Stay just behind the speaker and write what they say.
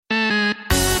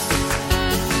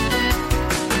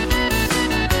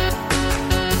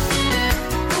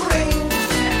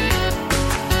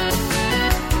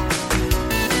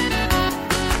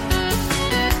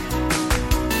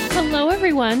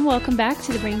everyone. Welcome back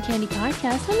to the Brain Candy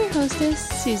Podcast. I'm your hostess,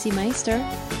 Susie Meister.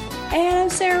 And I'm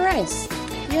Sarah Rice,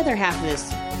 the other half of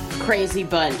this crazy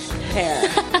bunch, pair,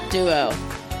 duo.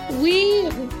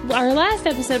 Our last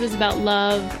episode was about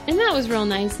love, and that was real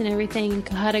nice and everything, and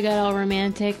kind of got all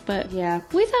romantic, but yeah,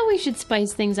 we thought we should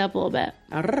spice things up a little bit.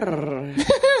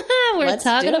 Let's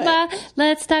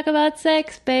talk about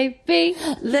sex, baby.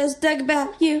 Let's talk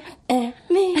about you and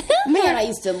me. Man, I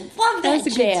used to love that That's a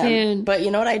jam. good tune. But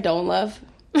you know what I don't love?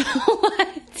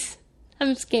 What?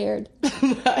 I'm scared.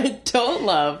 I don't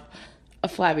love a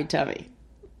flabby tummy.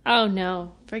 Oh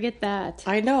no, forget that.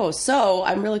 I know. So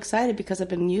I'm real excited because I've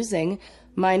been using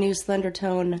my new Slender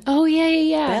Tone Oh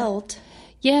yeah. belt.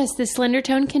 Yes, the Slender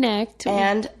Tone Connect.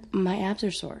 And my abs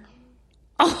are sore.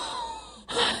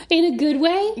 In a good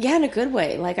way? Yeah, in a good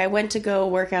way. Like I went to go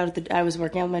work out I was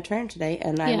working out with my trainer today,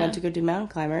 and I went to go do mountain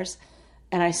climbers,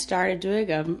 and I started doing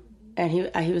them, and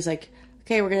he was like,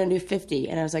 "Okay, we're gonna do 50,"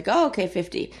 and I was like, "Oh, okay,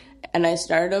 50," and I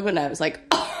started them, and I was like,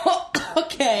 "Oh,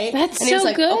 okay." That's and he was so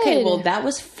like, good. "Okay, well that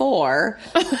was 4,"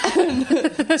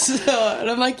 and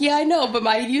I'm like, "Yeah, I know, but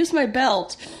I used my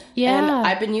belt, Yeah. and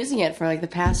I've been using it for like the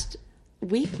past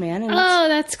week, man." And Oh,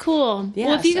 that's cool. Yeah,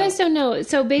 well, if you so- guys don't know,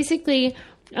 so basically,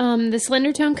 the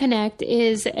Slender Tone Connect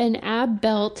is an ab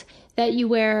belt that you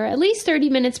wear at least 30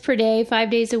 minutes per day, 5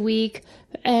 days a week.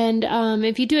 And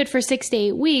if you do it for 6 to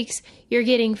 8 weeks, you're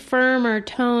getting firmer,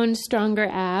 toned, stronger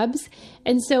abs.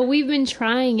 And so we've been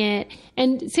trying it.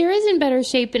 And Sarah's in better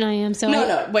shape than I am. So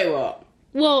wait.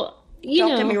 Well,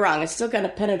 Don't get me wrong, it's still going to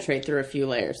penetrate through a few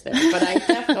layers there, but I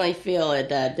definitely feel it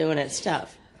doing its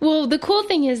stuff. Well, the cool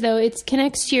thing is, though, it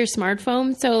connects to your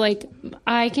smartphone, so, like,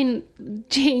 I can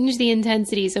change the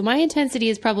intensity. So my intensity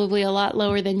is probably a lot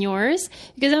lower than yours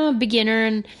because I'm a beginner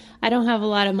and I don't have a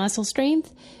lot of muscle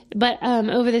strength. But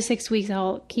over the 6 weeks,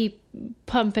 I'll keep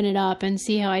pumping it up and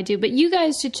see how I do. But you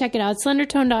guys should check it out,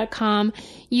 slendertone.com.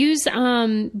 Use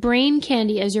Brain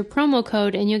Candy as your promo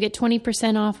code, and you'll get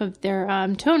 20% off of their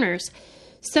toners.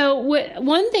 So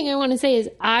one thing I want to say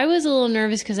is I was a little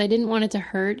nervous because I didn't want it to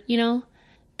hurt,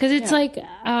 because it's like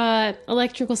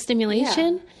electrical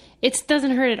stimulation. Yeah. It doesn't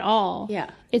hurt at all.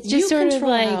 Yeah. It's just sort of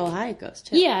like how high it goes,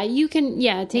 too. Yeah, you can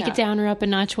take it down or up a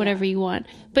notch, whatever you want.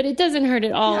 But it doesn't hurt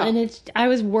at all. No. And I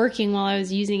was working while I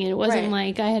was using it. It wasn't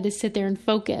like I had to sit there and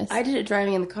focus. I did it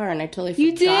driving in the car, and I totally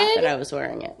You forgot did? that I was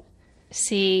wearing it.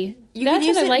 See, You that's can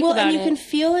use what I like about and you it. can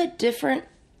feel it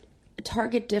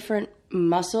target different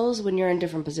muscles when you're in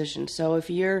different positions. So if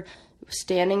you're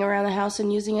standing around the house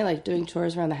and using it, like doing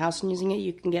chores around the house and using it,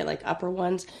 you can get like upper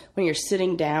ones. When you're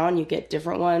sitting down, you get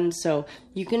different ones. So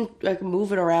you can like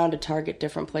move it around to target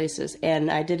different places. And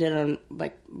I did it on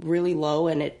like really low,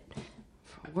 and it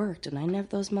worked. And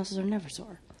those muscles are never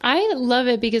sore. I love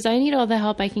it because I need all the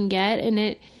help I can get, and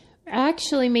it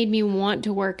actually made me want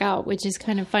to work out, which is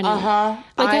kind of funny. Like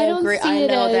I don't agree. see I it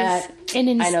know as that. and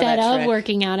instead of trick.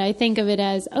 working out, I think of it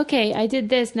as, okay, I did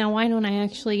this, now why don't I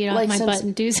actually get off my butt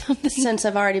and do something? Since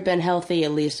I've already been healthy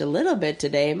at least a little bit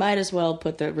today, might as well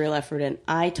put the real effort in.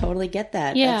 I totally get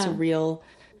that. Yeah. That's a real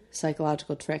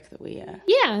psychological trick that we...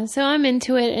 Yeah, so I'm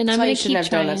into it, and I'm That's why going you to keep shouldn't have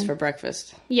trying. donuts for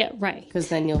breakfast. Yeah, right. Because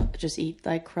then you'll just eat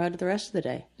like crud the rest of the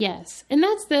day. Yes. And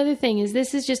that's the other thing is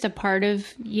this is just a part of,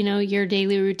 your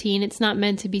daily routine. It's not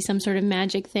meant to be some sort of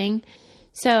magic thing.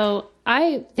 So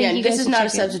I think you guys this is should not a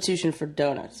check it. substitution for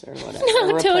donuts or whatever.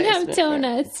 No, A don't have replacement.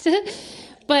 donuts.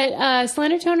 But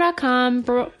slendertone.com,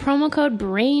 promo code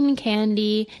Brain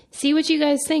Candy. See what you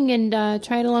guys think and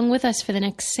try it along with us for the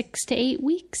next 6 to 8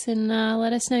 weeks and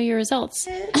let us know your results.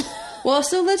 Well,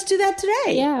 so let's do that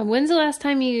today. Yeah. When's the last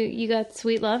time you got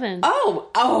sweet lovin'?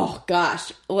 Oh,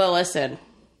 gosh. Well, listen.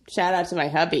 Shout out to my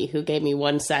hubby who gave me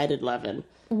one-sided lovin'.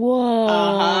 Whoa.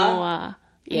 Uh-huh.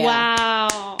 Yeah.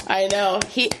 Wow. I know.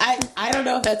 I don't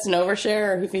know if that's an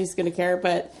overshare or if he's going to care,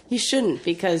 but he shouldn't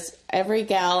because every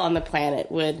gal on the planet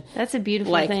would That's a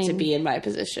beautiful like thing. to be in my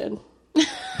position.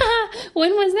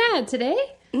 When was that? Today?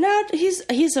 No,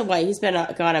 he's away. He's been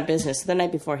gone on business the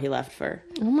night before he left for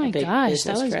Oh my a big gosh,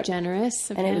 that business was trip.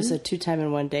 generous of And him. it was a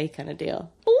 2-time-in-1-day kind of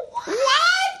deal.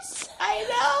 What?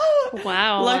 I know.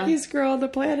 Wow. Luckiest girl on the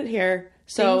planet here.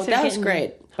 So Things are that was getting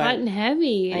great. Hot But, and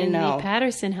heavy in know. the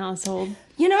Patterson household.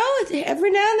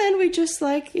 every now and then we just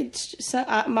like, it's just,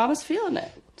 Mama's feeling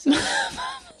it. So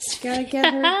gotta get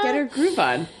her groove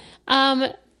on.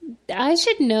 I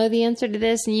should know the answer to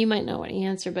this, and you might know what the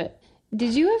answer, but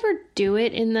did you ever do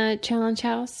it in the challenge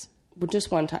house Just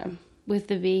one time. with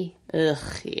the V? Ugh,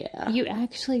 yeah. You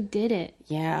actually did it.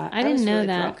 Yeah. I didn't was know really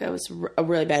that. Drunk. It was a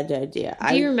really bad idea.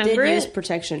 Do you remember I did use it?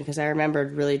 protection because I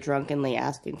remembered really drunkenly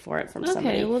asking for it from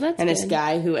somebody. Well, that's and this good.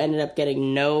 guy who ended up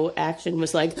getting no action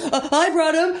was like, I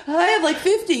brought him. I have like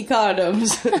 50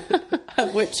 condoms,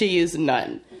 of which he used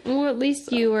none. Well, at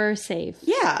least you were safe.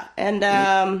 Yeah.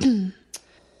 And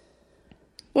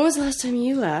when was the last time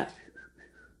you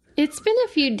It's been a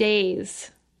few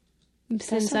days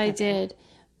since I did.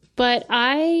 But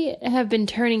I have been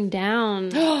turning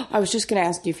down. I was just going to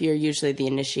ask you if you're usually the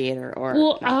initiator or.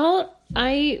 Well,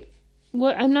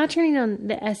 I'm not turning down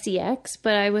the sex,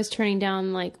 but I was turning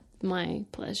down like my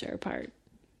pleasure part.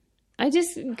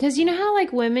 Because you know how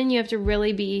like women, you have to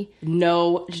really be.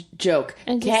 No joke.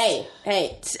 And just-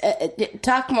 Hey,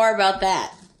 talk more about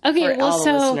that. Okay, For well, all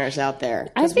the listeners out there,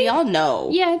 because we all know.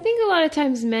 Yeah, I think a lot of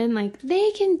times men, like,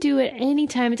 they can do it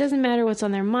anytime. It doesn't matter what's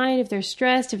on their mind, if they're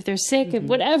stressed, if they're sick, if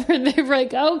whatever. They're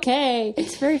like, okay.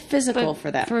 It's very physical for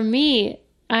them. For me,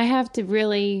 I have to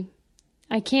really,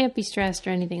 I can't be stressed or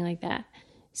anything like that.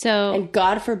 So, And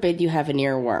God forbid you have an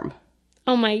earworm.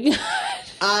 oh my God.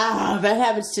 That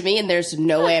happens to me, and there's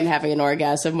no way I'm having an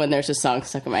orgasm when there's a song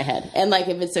stuck in my head. And like,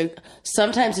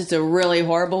 sometimes it's a really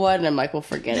horrible one, and I'm like, well,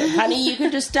 forget it. Honey, you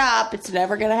can just stop. It's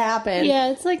never going to happen. Yeah,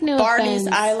 it's like no Barney's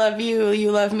offense. I love you, you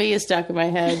love me is stuck in my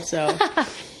head, so.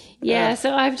 Yeah,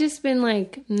 so I've just been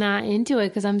like not into it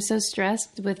because I'm so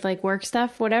stressed with like work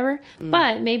stuff, whatever.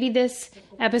 But maybe this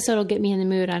episode will get me in the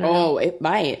mood. I don't know. Oh, it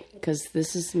might, because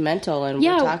this is mental, and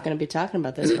Yeah. we're going to be talking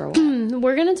about this for a while.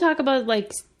 We're going to talk about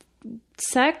like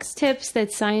sex tips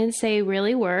that science say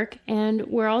really work. And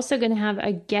we're also going to have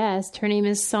a guest. Her name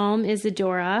is Psalm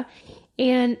Isadora.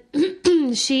 And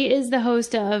she is the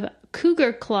host of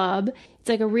Cougar Club. It's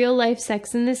like a real life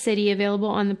Sex in the City available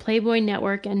on the Playboy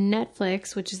Network and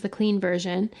Netflix, which is the clean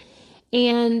version.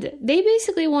 And they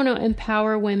basically want to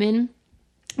empower women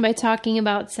by talking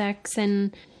about sex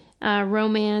and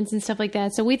romance and stuff like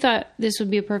that. So we thought this would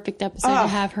be a perfect episode to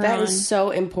have her that on. is so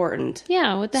important.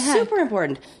 Yeah, what the heck? Super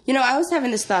important. You know, I was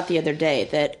having this thought the other day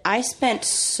that I spent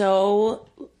so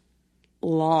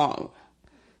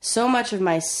much of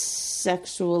my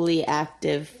sexually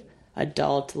active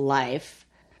adult life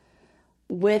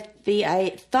with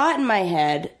I thought in my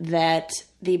head that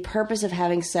the purpose of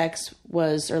having sex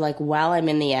was, or like while I'm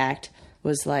in the act,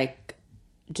 was like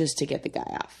just to get the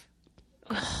guy off.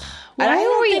 Why I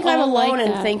don't are we think I'm all alone like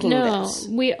in that? thinking no, this.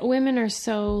 women are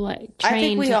so like trained I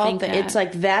think we to all think that. it's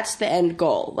like that's the end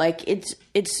goal. Like it's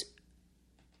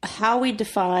how we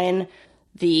define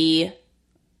the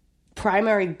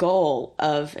primary goal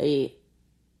of a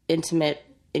intimate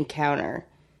encounter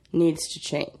needs to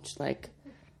change. Like,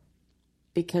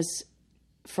 because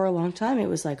for a long time it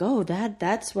was like, oh,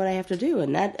 that's what I have to do,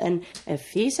 and if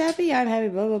he's happy, I'm happy,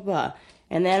 blah blah blah.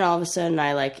 And then all of a sudden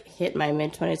I like hit my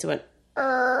mid-20s and went,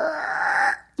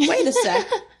 wait a sec.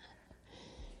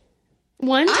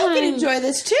 One time, I can enjoy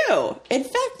this too. In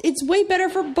fact, it's way better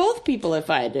for both people if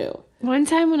I do. One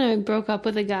time when I broke up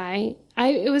with a guy,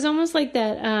 it was almost like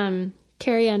that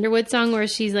Carrie Underwood song where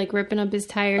she's like ripping up his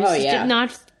tires. Oh, yeah.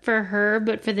 Not for her,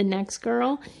 but for the next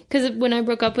girl. Because when I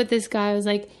broke up with this guy, I was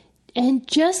like, and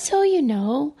just so you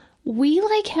know, we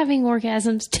like having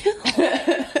orgasms too.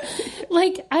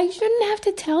 Like, I shouldn't have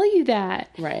to tell you that.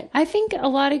 Right. I think a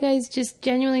lot of guys just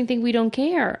genuinely think we don't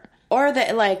care. Or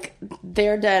that, like,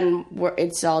 they're done,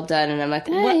 it's all done, and I'm like,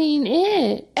 That what? ain't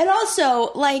it. And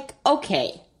also, like,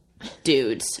 okay,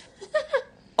 dudes,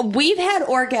 we've had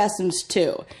orgasms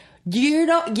too. You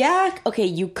don't, yeah, okay,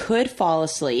 you could fall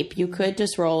asleep, you could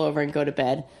just roll over and go to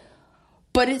bed,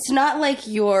 but it's not like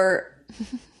you've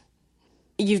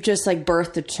just, like,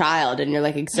 birthed a child and you're,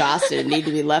 like, exhausted and need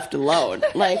to be left alone.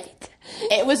 Like,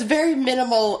 it was very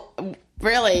minimal,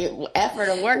 really, effort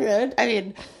and work. I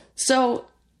mean, so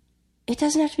it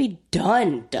doesn't have to be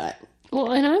done.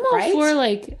 Well, and I'm all Right? for,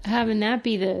 like, having that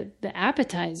be the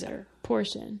appetizer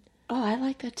portion. Oh, I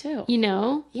like that too. You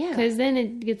know? Yeah. Because then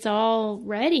it gets all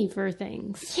ready for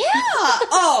things. Yeah.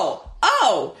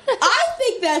 Oh, I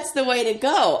think that's the way to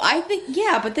go. I think,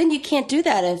 yeah, but then you can't do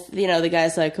that if, you know, the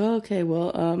guy's like, oh, okay, well,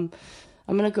 I'm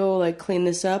going to go, like, clean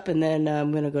this up and then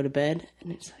I'm going to go to bed.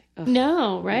 And it's like, oh,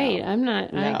 No, right. I'm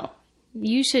not. no.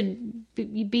 You should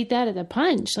you beat that at the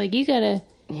punch. Like, you got to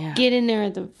Yeah. get in there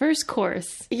at the first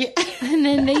course. Yeah. And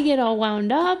then they get all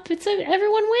wound up.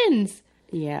 Everyone wins.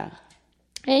 Yeah.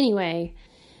 Anyway,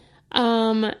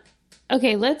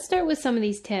 okay, let's start with some of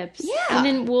these tips. Yeah. And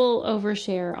then we'll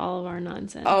overshare all of our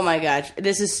nonsense. Oh my gosh.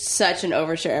 This is such an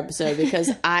overshare episode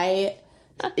because I,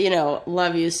 you know,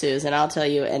 love you, Suze, and I'll tell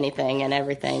you anything and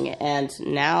everything. And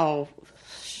now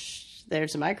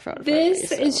there's a microphone. In This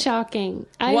front of me, is shocking.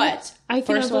 What? I cannot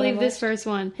First one believe of this us? first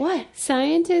one. What?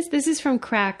 Scientists, this is from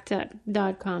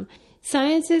crack.com.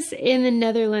 Scientists in the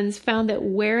Netherlands found that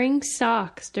wearing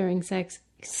socks during sex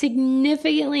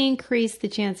significantly increased the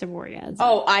chance of orgasm.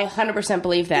 Oh, I 100%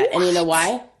 believe that. And you know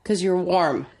why? Because you're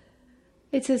warm.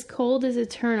 It's as cold as a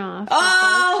turnoff for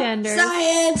Oh, both genders.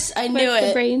 science! I knew But the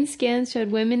it. brain scans showed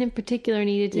women in particular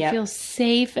needed to Yep. feel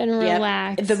safe and Yep.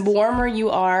 relaxed. The warmer you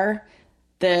are,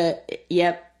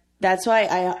 that's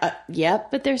why yep.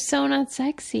 But they're so not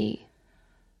sexy.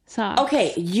 Socks.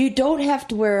 Okay, you don't have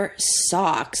to wear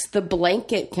socks. The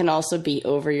blanket can also be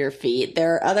over your feet.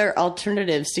 There are other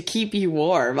alternatives to keep you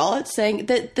warm. All it's saying,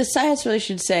 the science really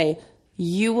should say,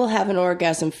 you will have an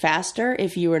orgasm faster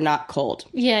if you are not cold.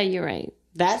 Yeah, you're right.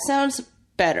 That sounds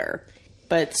better,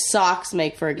 but socks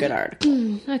make for a good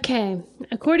article. Okay.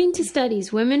 According to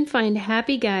studies, women find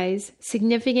happy guys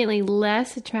significantly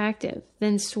less attractive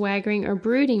than swaggering or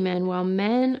brooding men, while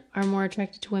men are more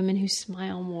attracted to women who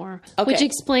smile more. Okay. Which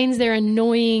explains their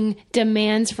annoying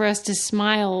demands for us to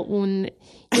smile when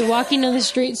you're walking down the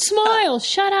street. Smile!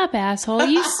 Shut up, asshole.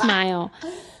 You smile.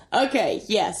 Okay,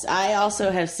 yes, I also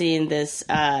have seen these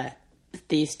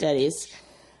studies.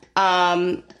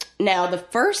 Now, the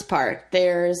first part,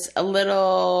 there's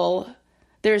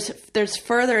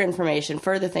further information,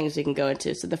 further things we can go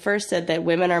into. So the first said that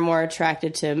women are more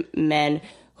attracted to men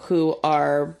who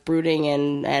are brooding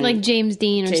and Like James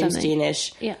Dean or James something.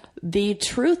 Dean-ish. Yeah. The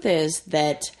truth is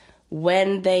that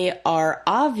when they are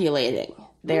ovulating,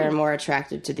 they're more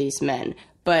attracted to these men.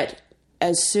 But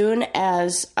as soon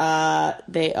as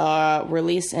they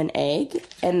release an egg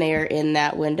and they're in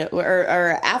that window,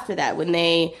 or after that, when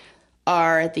they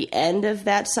are at the end of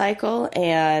that cycle,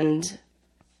 and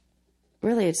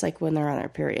really it's like when they're on their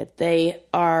period, they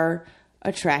are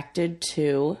attracted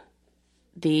to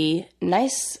the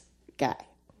nice guy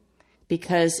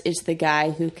because it's the guy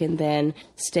who can then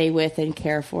stay with and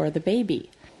care for the baby.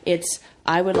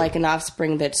 I would like an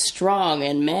offspring that's strong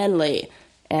and manly,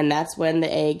 and that's when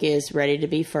the egg is ready to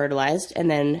be fertilized. And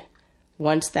then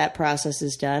once that process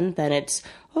is done, then it's,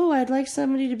 I'd like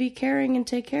somebody to be caring and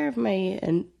take care of me,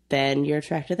 and then you're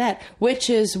attracted to that, which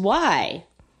is why,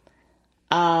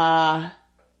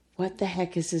 what the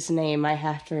heck is his name? I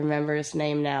have to remember his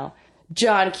name now.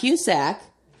 John Cusack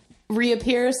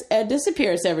reappears and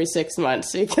disappears every 6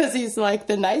 months because he's like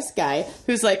the nice guy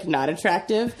who's like not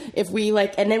attractive.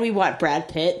 And then we want Brad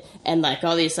Pitt and like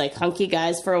all these like hunky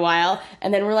guys for a while.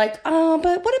 And then we're like, but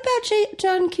what about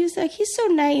John Cusack? He's so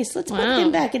nice. Let's put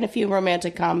him back in a few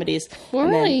romantic comedies. We're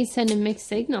really sending mixed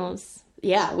signals.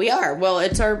 Yeah, we are. Well,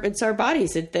 it's our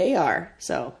bodies that they are.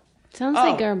 So Sounds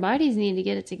like our bodies need to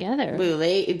get it together.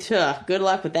 Good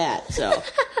luck with that. So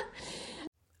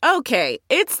Okay,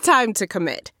 it's time to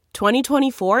commit.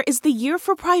 2024 is the year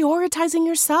for prioritizing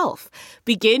yourself.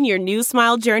 Begin your new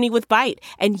smile journey with Byte,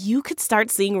 and you could start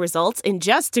seeing results in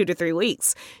just 2 to 3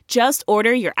 weeks. Just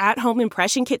order your at-home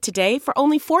impression kit today for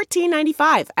only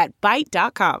 $14.95 at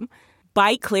Byte.com.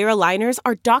 Byte Clear aligners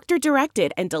are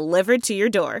doctor-directed and delivered to your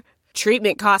door.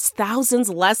 Treatment costs thousands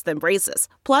less than braces.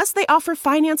 Plus, they offer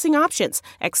financing options,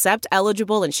 accept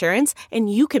eligible insurance,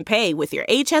 and you can pay with your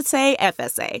HSA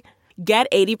FSA. Get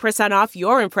 80% off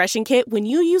your impression kit when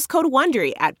you use code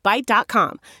WONDERY at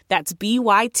Byte.com. That's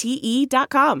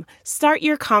BYTE.com. Start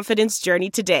your confidence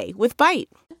journey today with Byte.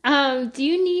 Do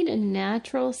you need a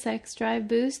natural sex drive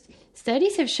boost?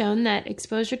 Studies have shown that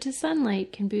exposure to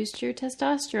sunlight can boost your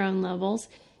testosterone levels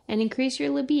and increase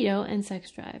your libido and sex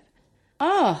drive.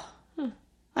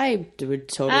 I would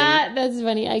totally. That's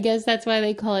funny. I guess that's why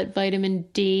they call it vitamin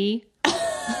D.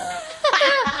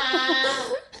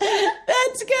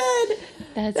 That's good.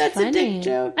 That's a funny. dick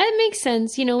joke. That makes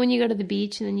sense. You know, when you go to the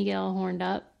beach and then you get all horned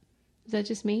up. Is that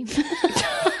just me?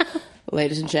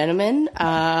 Ladies and gentlemen,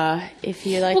 if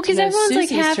you like Because to know everyone's like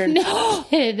Susie's half turn,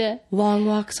 naked. long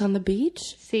walks on the beach.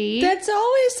 See? That's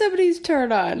always somebody's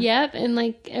turn on. Yep, and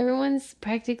like everyone's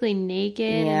practically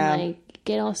naked Yeah. and like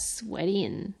get all sweaty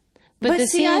and. But the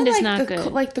see, sand I is like not the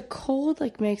good. like the cold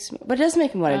makes me, but it does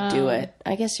make me want to do it.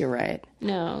 I guess you're right.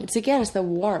 No. It's the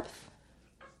warmth.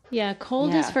 Yeah,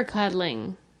 cold is for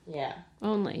cuddling Yeah.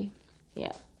 only.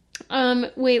 Yeah.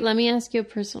 Wait, let me ask you a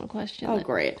personal question. Oh, then.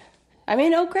 great.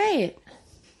 Great.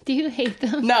 Do you hate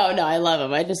them? No, I love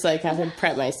them. I just have to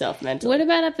prep myself mentally. What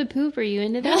about up the poop? Are you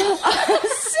into that?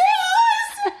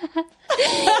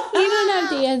 don't have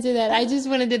to answer that. I just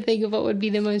wanted to think of what would be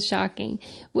the most shocking.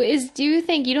 Do you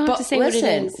think you don't have to say what it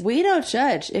is? We don't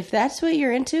judge. If that's what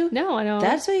you're into, No, I don't.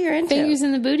 that's what you're into. Fingers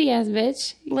in the booty ass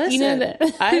bitch. Listen, you know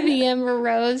the Amber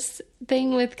Rose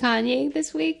thing with Kanye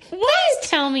this week? What? Please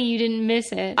tell me you didn't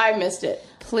miss it. I missed it.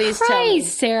 Please tell me.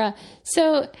 Christ, Sarah.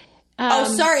 So...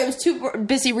 oh, sorry. I was too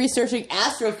busy researching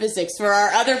astrophysics for our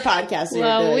other podcast we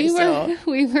were doing.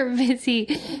 We were busy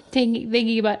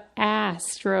thinking about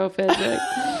astrophysics.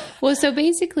 Well, so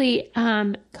basically,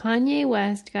 Kanye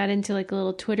West got into like a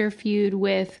little Twitter feud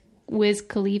with Wiz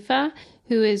Khalifa,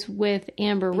 who is with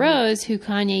Amber Rose, who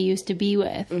Kanye used to be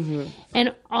with. Mm-hmm.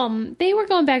 And they were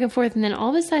going back and forth, and then all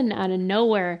of a sudden, out of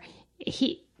nowhere,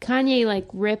 Kanye like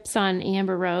rips on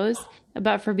Amber Rose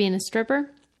about for being a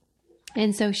stripper.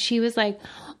 And so she was like,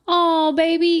 "Oh,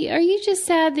 baby, are you just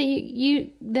sad that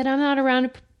that I'm not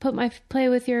around to play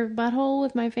with your butthole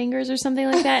with my fingers or something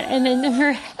like that?" And then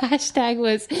her hashtag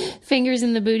was "fingers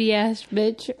in the booty ass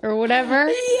bitch" or whatever.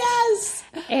 Yes.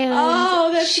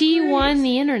 And she won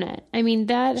the internet. I mean,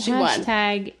 that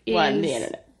hashtag won the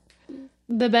internet.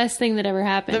 The best thing that ever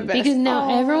happened, because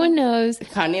now everyone knows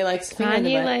Kanye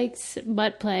likes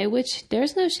butt play, which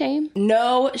there's no shame.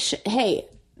 Hey.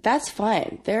 That's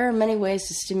fine. There are many ways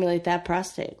to stimulate that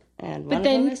prostate. But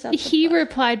then he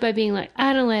replied by being like,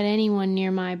 "I don't let anyone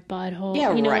near my butthole."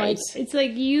 Yeah, you know, right. It's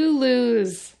like you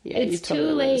lose. Yeah, it's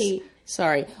too late.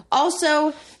 Sorry.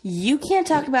 Also, you can't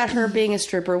talk about her being a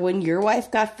stripper when your wife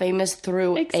got famous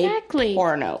through a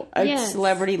porno,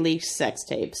 celebrity leaked sex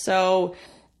tape. So,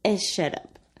 shut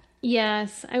up.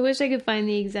 Yes. I wish I could find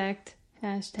the exact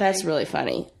hashtag. That's really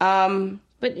funny.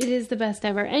 But it is the best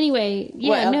ever. Anyway,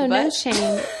 no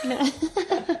shame. No.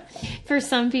 For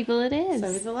some people it is.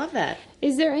 Some people love that.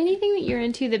 Is there anything that you're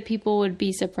into that people would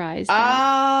be surprised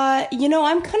at?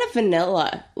 I'm kind of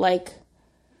vanilla. Like,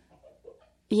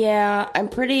 yeah, I'm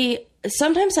pretty...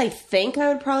 Sometimes I think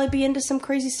I would probably be into some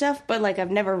crazy stuff, but, like, I've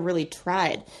never really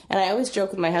tried. And I always joke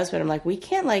with my husband, I'm like, we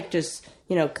can't, like, just,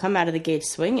 come out of the gate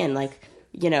swinging. Like,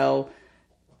 we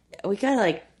gotta,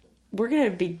 like... We're going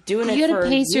to be doing it for years. You got to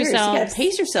pace yourself. You got to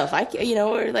pace yourself.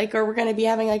 Or we're going to be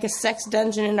having like a sex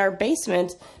dungeon in our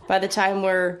basement by the time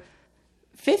we're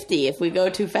 50 if we go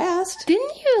too fast.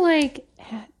 Didn't you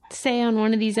say on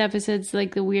one of these episodes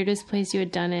like the weirdest place you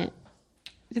had done it?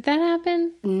 Did that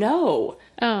happen? No.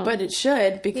 Oh. But it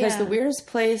should, because the weirdest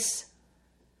place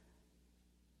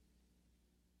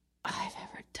I've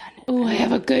ever done it. Oh, I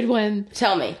have a good one.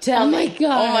 Tell me. Oh my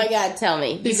God. Oh my God, tell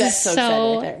me. You got so excited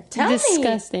right there. Tell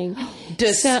disgusting. Me.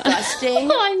 Disgusting?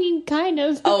 I mean, kind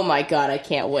of. Oh my God, I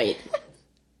can't wait.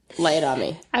 Lay it on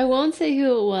me. I won't say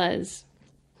who it was,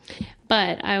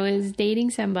 but I was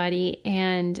dating somebody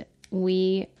and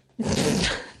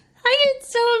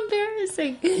it's so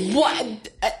embarrassing. What?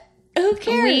 Who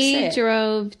cares? We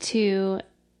drove to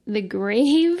the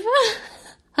grave.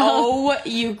 Oh,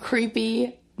 you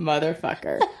creepy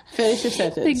motherfucker. Finish your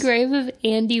sentence. The grave of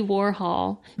Andy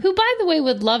Warhol, who, by the way,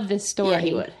 would love this story. Yeah,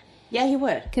 he would. Yeah, he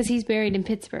would. Because he's buried in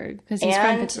Pittsburgh. Because he's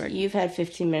from Pittsburgh. You've had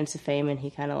 15 minutes of fame, and he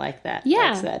kind of liked that.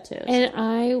 Yeah. Likes that, too. And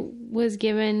I was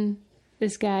given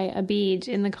this guy a bead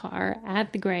in the car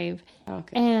at the grave.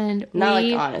 Okay. And not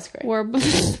like on his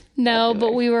grave. No,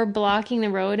 but we were blocking the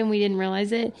road, and we didn't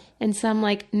realize it. And some,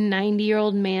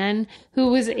 90-year-old man who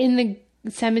was in the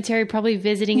cemetery probably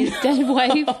visiting his dead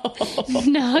wife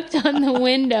knocked on the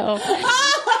window.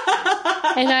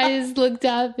 And I just looked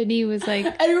up and he was like,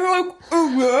 and you were like,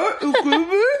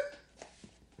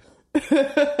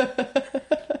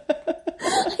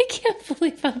 I can't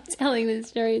believe I'm telling this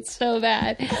story. It's so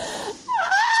bad. But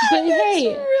hey,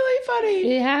 it's really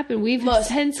funny. It happened. We've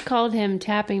since called him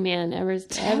Tapping Man ever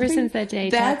since that day.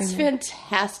 That's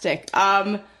fantastic.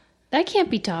 That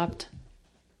can't be topped.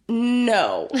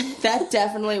 No, that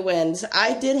definitely wins.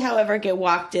 I did, however, get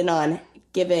walked in on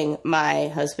giving my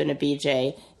husband a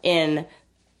BJ in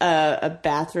a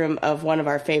bathroom of one of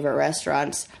our favorite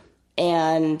restaurants.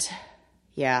 And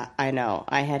yeah, I know.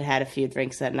 I had a few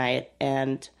drinks that night,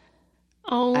 and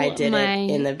I did it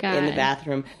in the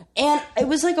bathroom. And it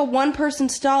was like a one-person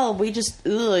stall. We just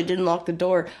didn't lock the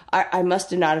door. I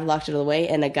must have not have locked it all the way.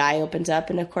 And a guy opens up,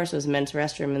 and of course it was a men's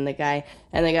restroom. And the guy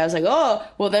was like, "Oh,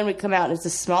 well." Then we come out, and it's a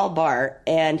small bar,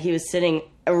 and he was sitting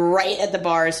right at the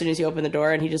bar as soon as he opened the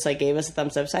door, and he just gave us a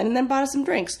thumbs up sign, and then bought us some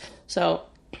drinks. So.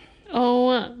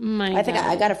 Oh my God. I think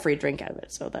I got a free drink out of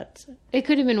it, so that's... It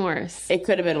could have been worse. It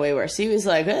could have been way worse. He was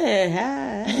like, hey,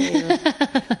 hi.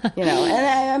 And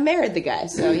I married the guy,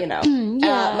 so, Yeah.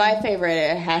 My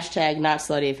favorite, hashtag not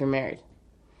slutty if you're married.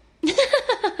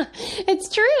 It's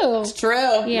true. It's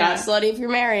true. Yeah. Not slutty if you're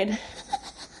married.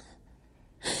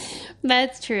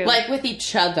 That's true. Like with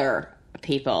each other.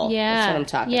 people. Yeah. That's what I'm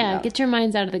talking about. Yeah, get your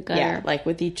minds out of the gutter. Yeah, like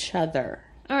with each other.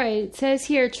 All right, it says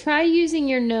here, try using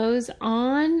your nose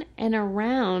on and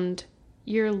around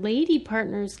your lady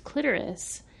partner's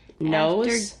clitoris. Nose?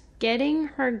 After getting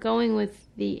her going with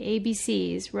the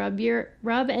ABCs,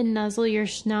 rub and nuzzle your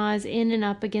schnoz in and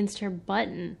up against her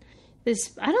button.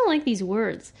 I don't like these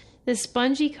words. The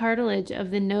spongy cartilage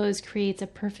of the nose creates a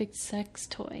perfect sex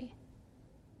toy.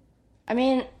 I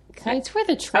mean... It's worth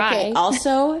a try. Okay,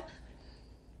 also,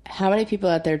 how many people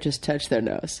out there just touch their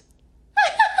nose?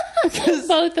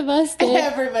 Both of us did.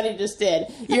 Everybody just did.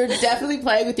 You're definitely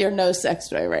playing with your nose sex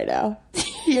toy right now.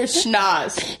 Your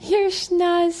schnoz. Your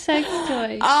schnoz sex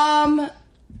toy.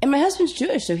 And my husband's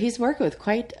Jewish, so he's working with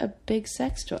quite a big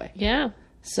sex toy. Yeah.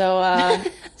 So,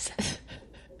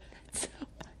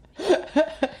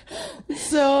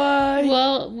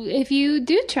 well, if you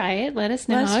do try it, let us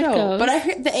know how it goes. But I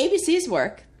heard the ABCs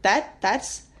work.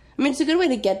 That's. I mean, it's a good way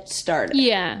to get started.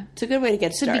 Yeah. It's a good way to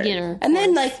get started. It's a beginner. And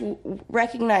then, like,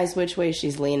 recognize which way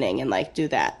she's leaning and, like, do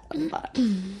that a lot.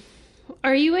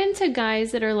 Are you into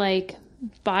guys that are, like,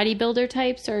 bodybuilder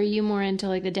types, or are you more into,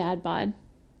 like, the dad bod?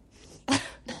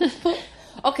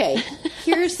 Okay,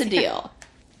 here's the deal.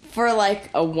 For, like,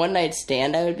 a one-night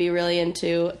stand, I would be really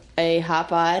into a hot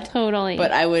bod. Totally.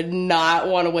 But I would not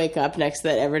want to wake up next to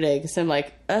that every day because I'm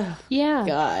like, oh, yeah.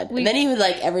 God. And then he would,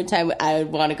 like, every time I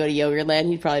would want to go to Yogurtland,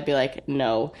 he'd probably be like,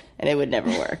 no, and it would never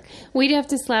work. We'd have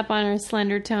to slap on our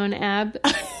Slender Tone ab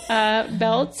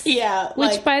belts. Yeah.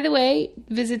 Which, by the way,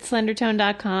 visit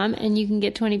slendertone.com and you can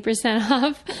get 20%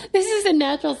 off. This is a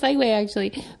natural segue,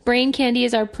 actually. Brain Candy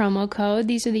is our promo code.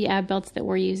 These are the ab belts that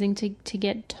we're using to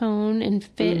get tone and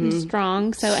fit and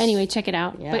strong. So anyway, check it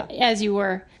out. Yeah. But as you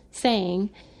were saying,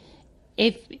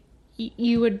 if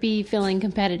you would be feeling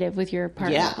competitive with your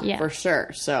partner. Yeah, for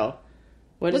sure. So,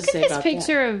 what does Look it say at this about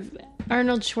picture of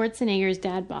Arnold Schwarzenegger's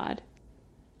dad bod.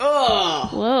 Oh,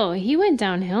 Whoa, he went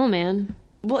downhill, man.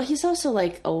 well, he's also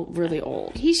like really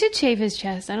old. He should shave his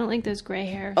chest. I don't like those gray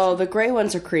hairs. Oh, the gray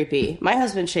ones are creepy. My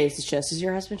husband shaves his chest. Does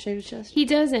your husband shave his chest? He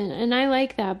doesn't, and I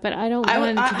like that, but I don't want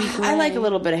him to be gray. I like a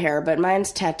little bit of hair, but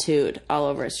mine's tattooed all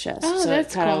over his chest. Oh, so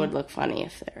that's it kind of cool. would look funny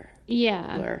if they're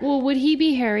Yeah. blur. Well, would he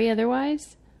be hairy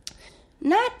otherwise?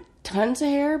 Not tons of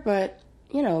hair, but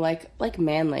you know, like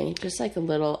manly. Just like a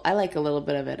little. I like a little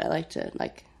bit of it. I like to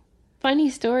like.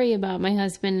 Funny story about my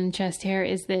husband and chest hair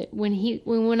is that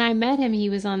when I met him,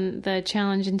 he was on the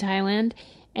challenge in Thailand,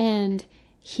 and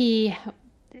the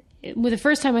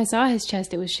first time I saw his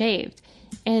chest, it was shaved.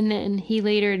 And then he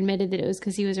later admitted that it was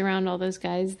because he was around all those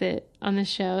guys that on the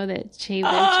show that shave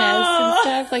their chests and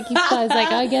stuff. Like he was like,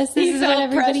 I guess this is what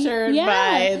everybody. Pressured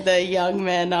by the young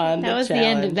men on That the was challenge. the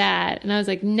end of that, and I was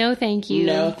like, no, thank you.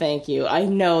 No, thank you. I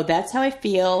know that's how I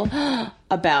feel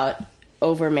about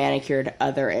over manicured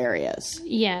other areas.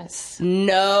 Yes.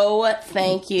 No,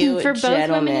 thank you, For both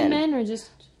gentlemen. women and men, or just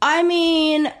I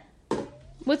mean,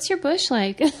 what's your bush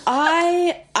like?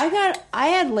 I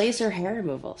had laser hair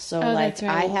removal, so like that's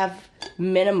right. I have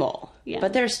minimal, Yeah.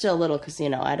 but there's still little because I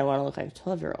don't want to look like a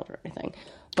 12-year-old or anything.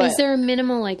 But Is there a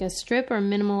minimal like a strip or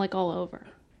minimal like all over?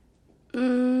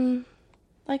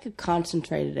 like a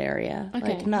concentrated area,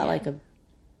 Okay, like not yeah. like a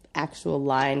actual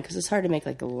line because it's hard to make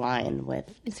like a line with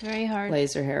It's very hard.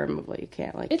 laser hair removal. You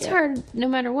can't like It's get- hard no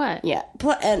matter what. Yeah,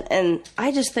 and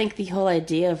I just think the whole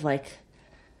idea of like,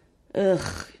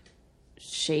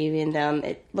 shaving them,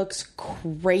 it looks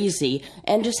crazy,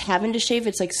 and just having to shave,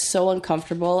 it's like so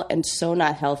uncomfortable and so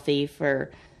not healthy for.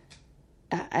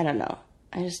 I don't know.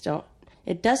 I just don't.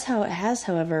 It has,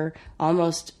 however,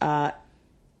 almost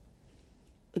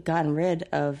gotten rid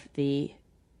of the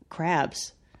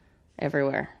crabs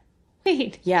everywhere.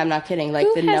 Wait. Yeah, I'm not kidding. Like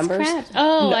Who the has numbers. crabs?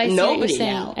 Oh, I see what you're nobody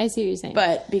saying. now. I see what you're saying.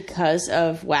 But because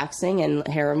of waxing and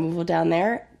hair removal down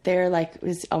there, they're like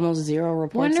it's almost zero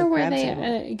reports Wonder of where crabs they.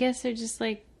 anymore. I guess they're just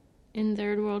like in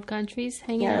third world countries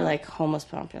hanging Yeah, out. like homeless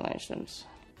populations.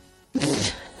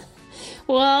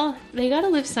 Well, they got to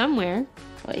live somewhere.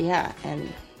 Well, yeah,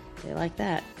 and they like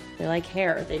that. They like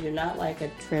hair. They do not like a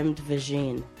trimmed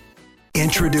vagine.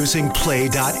 Introducing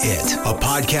Play.it, a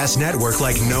podcast network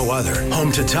like no other. Home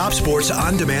to top sports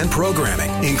on-demand programming,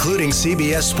 including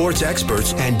CBS sports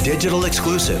experts and digital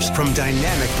exclusives from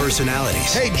dynamic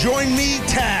personalities. Hey, join me,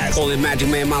 Taz. Holy Magic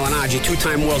Man Malinaji,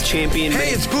 two-time world champion. Hey,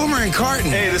 it's Boomer and Carton.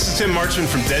 Hey, this is Tim Marchman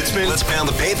from Deadspin. Let's pound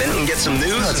the pavement and get some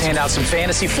news. Let's hand out some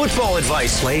fantasy football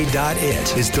advice.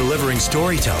 Play.it is delivering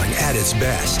storytelling at its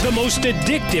best. The most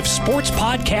addictive sports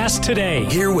podcast today.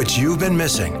 Hear what you've been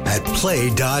missing at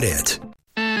Play.it.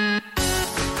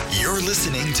 You're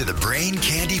listening to the Brain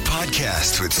Candy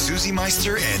Podcast with Susie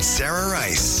Meister and Sarah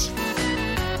Rice.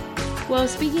 Well,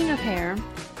 speaking of hair,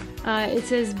 It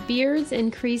says beards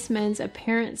increase men's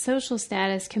apparent social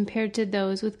status compared to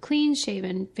those with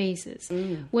clean-shaven faces.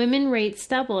 Women rate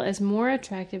stubble as more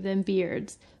attractive than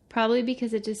beards, probably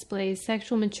because it displays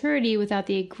sexual maturity without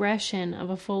the aggression of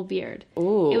a full beard.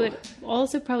 Ooh. It would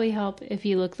also probably help if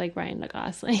you looked like Ryan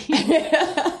Gosling.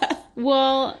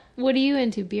 Well, what are you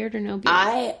into, beard or no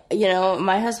beard?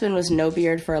 My husband was no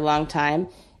beard for a long time,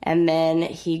 and then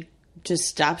he just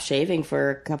stopped shaving for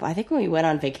a couple, I think when we went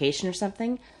on vacation or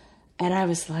something, and I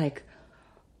was like,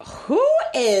 who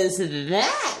is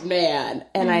that man?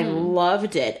 And I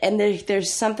loved it. And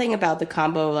there's something about the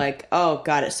combo, like, oh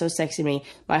God, it's so sexy to me.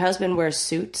 My husband wears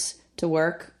suits to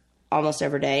work almost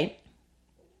every day.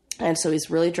 And so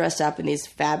he's really dressed up in these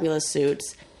fabulous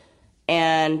suits.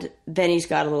 And then he's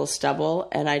got a little stubble,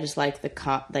 and I just like the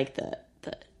contrast.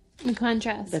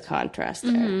 The contrast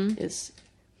there is.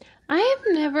 I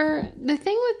have never. The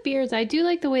thing with beards, I do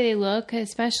like the way they look,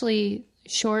 especially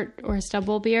short or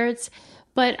stubble beards,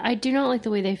 but I do not like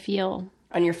the way they feel.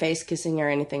 On your face, kissing, or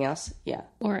anything else? Yeah.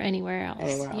 Or anywhere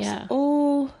else. Yeah.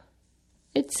 Oh.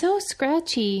 It's so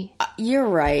scratchy. You're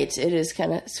right. It is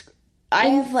kind of. I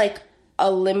have like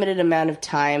a limited amount of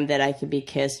time that I could be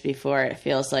kissed before it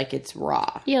feels like it's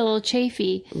raw. Yeah, a little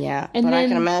chafy. Yeah. And but I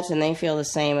can imagine they feel the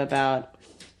same about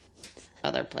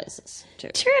other places too.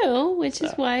 True, which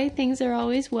is why things are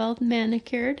always well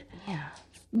manicured. Yeah.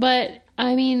 But,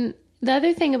 I mean, the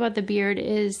other thing about the beard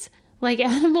is, like,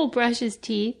 Adam will brush his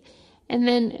teeth, and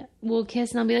then we'll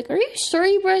kiss, and I'll be like, are you sure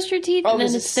you brushed your teeth? Oh, and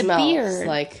then it's the beard.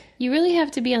 Like, you really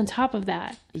have to be on top of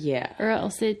that. Yeah. Or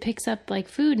else it picks up, like,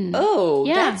 food. And oh,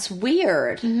 yeah. That's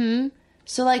weird. Mm-hmm.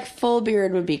 So, like, full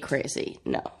beard would be crazy.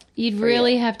 No. You'd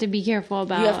really have to be careful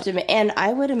about it. You have to, and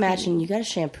I would imagine you got to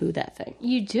shampoo that thing.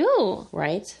 You do.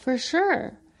 Right? For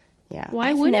sure. Yeah.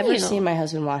 Why wouldn't you? I've never seen my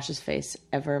husband wash his face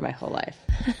ever in my whole life.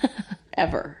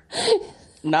 Ever.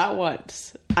 Not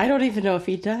once. I don't even know if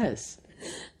he does.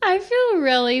 I feel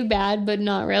really bad, but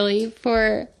not really,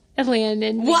 for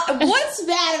Landon. What's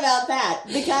bad about that?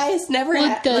 The guy's never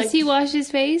had... Does he wash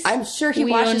his face? I'm sure he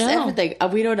washes everything.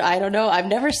 I don't know. I've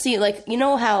never seen, like, you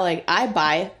know how, like, I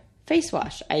buy face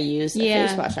wash. I use a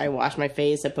face wash. I wash my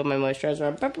face. I put my moisturizer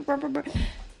on.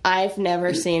 I've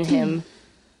never seen him...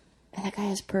 And that guy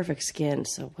has perfect skin,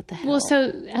 so what the hell? Well,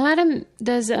 so Adam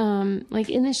does, like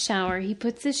in the shower, he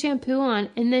puts the shampoo on,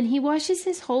 and then he washes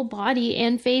his whole body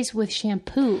and face with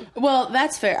shampoo. Well,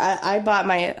 that's fair. I bought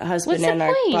my husband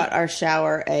bought our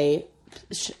shower a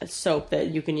soap that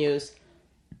you can use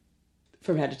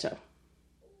from head to toe.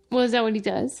 Well, is that what he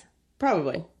does?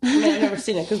 Probably. I mean, I've never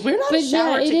seen it, because we're not a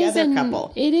shower together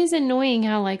couple. It is annoying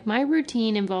how, like, my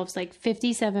routine involves, like,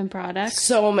 57 products.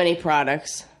 So many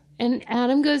products. And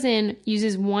Adam goes in,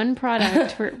 uses one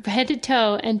product for head to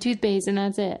toe and toothpaste, and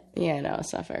that's it. Yeah, no,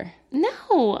 it's not fair.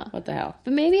 No. What the hell?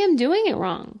 But maybe I'm doing it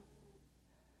wrong.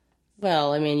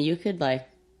 Well, I mean, you could, like...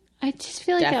 I just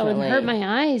feel like that would hurt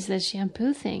my eyes, the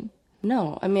shampoo thing.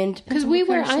 No, I mean... Because we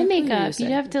wear eye makeup.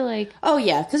 You'd have to, like... Oh,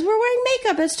 yeah, because we're wearing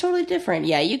makeup. It's totally different.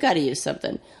 Yeah, you got to use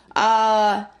something.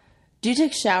 Do you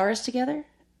take showers together?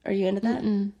 Are you into that?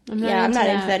 I'm not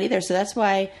into that either. So that's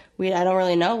why I don't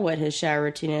really know what his shower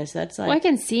routine is. That's like... Well, I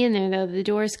can see in there, though. The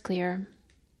door's clear.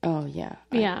 Oh, yeah.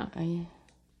 Yeah.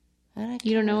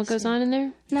 You don't know what goes on in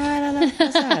there? No, I don't know what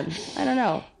goes on. I don't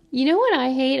know. You know what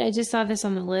I hate? I just saw this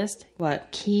on the list.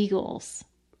 What? Kegels.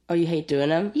 Oh, you hate doing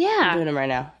them? Yeah. I'm doing them right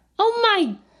now. Oh,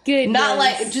 my goodness. Not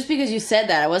like... Just because you said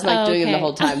that, I wasn't like doing them the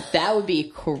whole time. That would be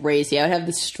crazy. I would have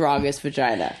the strongest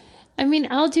vagina. I mean,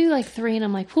 I'll do like 3 and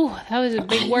I'm like, whew, that was a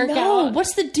big workout. No,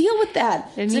 what's the deal with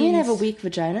that? Does it mean I have a weak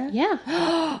vagina?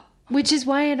 Yeah. Which is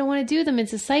why I don't want to do them.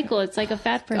 It's a cycle. It's like a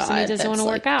fat person who doesn't want to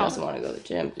work out. Doesn't want to go to the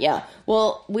gym. Yeah.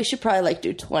 Well, we should probably like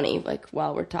do 20 like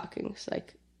while we're talking. It's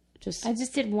like I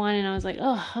just did 1 and I was like,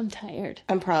 oh, I'm tired.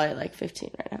 I'm probably like 15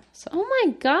 right now. So. Oh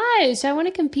my gosh. I want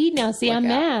to compete now. See, I'm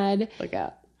mad. Look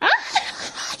out.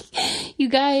 You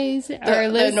guys are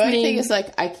listening. The annoying thing is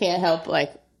like I can't help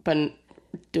but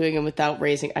doing them without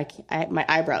raising. My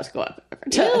eyebrows go up.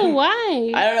 Ew,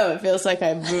 why? I don't know. It feels like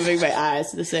I'm moving my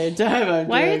eyes at the same time.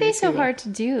 Why are they so hard to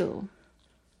do?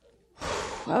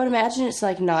 I would imagine it's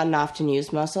like not an often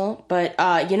used muscle. But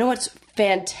you know what's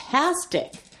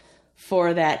fantastic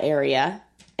for that area?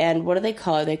 And what do they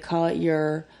call it? They call it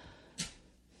your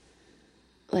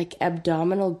like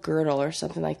abdominal girdle or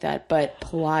something like that. But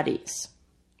Pilates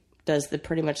does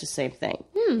pretty much the same thing.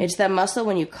 It's that muscle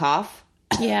when you cough.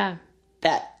 Yeah.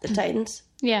 The tightens.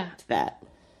 Yeah. It's that.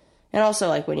 And also,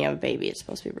 like, when you have a baby, it's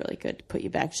supposed to be really good to put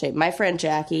you back in shape. My friend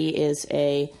Jackie is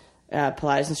a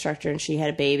Pilates instructor, and she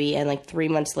had a baby, and, like, 3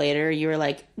 months later, you were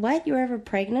like, what? You were ever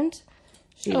pregnant?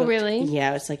 She Oh, looked- really?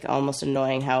 Yeah, it's like almost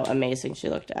annoying how amazing she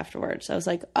looked afterwards. I was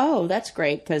like, oh, that's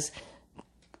great, because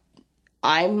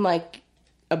I'm like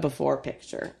a before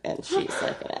picture, and she's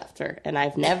like an after, and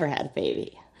I've never had a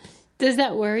baby. Does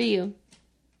that worry you?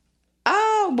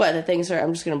 Oh, what, the things are,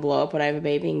 I'm just going to blow up when I have a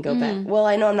baby and go back. Well,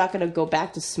 I know I'm not going to go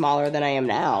back to smaller than I am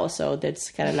now, so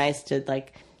that's kind of nice to,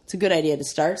 like, it's a good idea to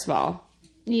start small.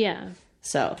 Yeah.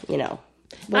 So, you know.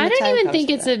 I don't even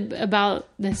think it's about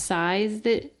the size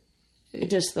that...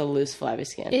 Just the loose, flabby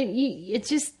skin. It's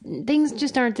just, things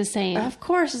just aren't the same. Of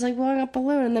course, it's like blowing up a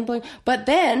balloon and then blowing... But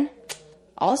then,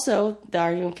 also, the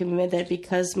argument can be made that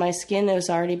because my skin is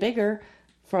already bigger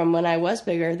from when I was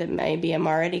bigger, that maybe I'm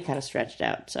already kind of stretched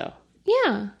out, so...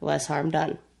 Yeah. Less harm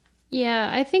done.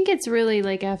 Yeah, I think it's really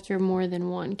like after more than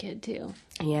one kid too.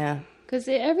 Yeah. Because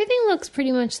everything looks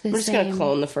pretty much the same. I'm just going to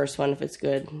clone the first one if it's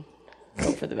good.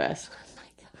 Hope for the best.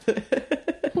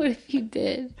 What if you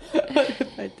did? What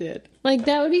if I did? Like,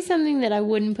 that would be something that I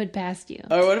wouldn't put past you.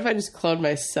 Or what if I just cloned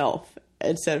myself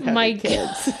instead of having My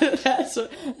kids?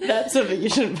 that's something you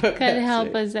shouldn't put Could past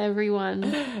help me. us,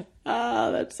 everyone.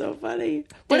 Oh, that's so funny.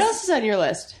 What else is on your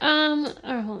list? Hold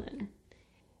on.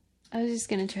 I was just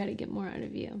gonna try to get more out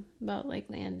of you about like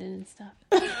Landon and stuff.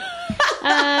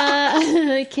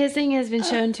 Kissing has been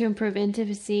shown to improve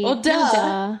intimacy. Well,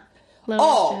 duh.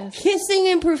 Lower stress. Kissing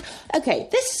improve. Okay,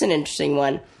 this is an interesting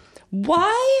one.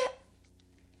 Why?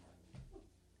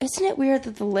 Isn't it weird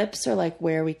that the lips are like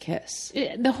where we kiss?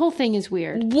 The whole thing is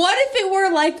weird. What if it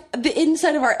were like the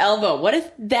inside of our elbow? What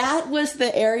if that was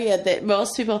the area that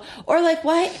most people, or like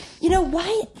why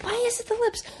is it the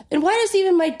lips? And why does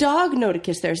even my dog know to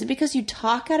kiss there? Is it because you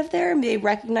talk out of there and they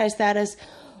recognize that as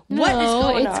what is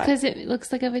going on? It's because it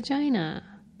looks like a vagina.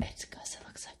 It's because it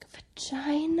looks like a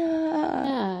vagina.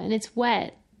 Yeah, and it's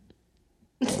wet.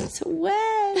 It's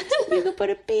wet. You can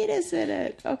put a penis in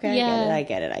it. Okay, Yeah. I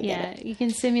get it. Yeah, you can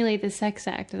simulate the sex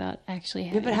act without actually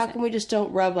having Yeah, but how sex. can we just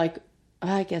don't rub like...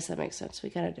 I guess that makes sense.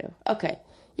 We gotta do. Okay,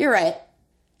 you're right.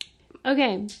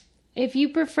 Okay, if you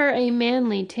prefer a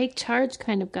manly, take charge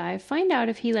kind of guy, find out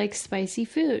if he likes spicy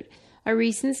food. A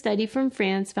recent study from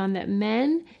France found that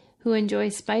men who enjoy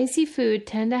spicy food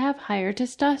tend to have higher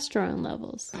testosterone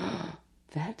levels.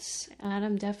 That's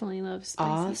Adam definitely loves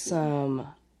spicy awesome.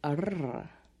 Arr.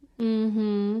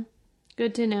 food.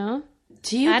 Good to know.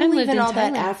 Do you Adam believe lived in in all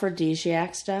that Thailand.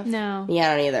 aphrodisiac stuff? No.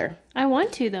 Yeah, I don't either. I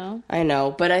want to, though. I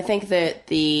know, but I think that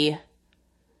the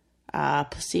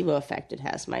placebo effect it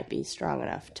has might be strong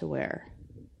enough to where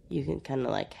you can kind of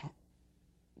like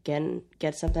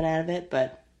get something out of it,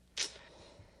 but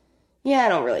yeah, I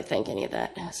don't really think any of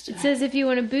that has to. It says if you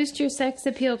want to boost your sex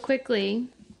appeal quickly,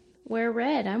 wear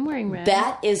red. I'm wearing red.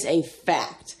 That is a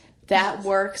fact. That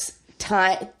works.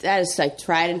 That is like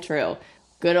tried and true.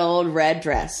 Good old red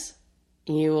dress.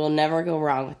 You will never go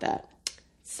wrong with that.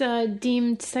 It's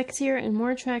deemed sexier and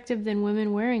more attractive than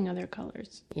women wearing other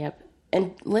colors. Yep.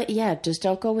 And yeah, just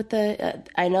don't go with the...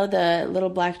 I know the little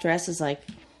black dress is like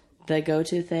the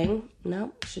go-to thing.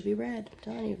 No, it should be red. I'm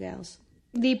telling you, gals.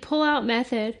 The pull-out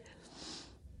method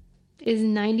is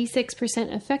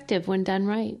 96% effective when done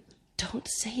right. Don't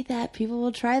say that. People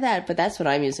will try that, but that's what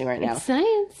I'm using right now. It's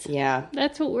science. Yeah.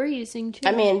 That's what we're using, too.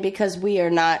 I mean, because we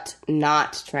are not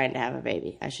trying to have a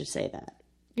baby. I should say that.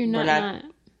 You're not.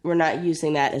 We're not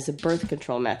using that as a birth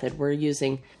control method. We're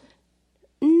using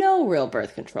no real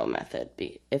birth control method.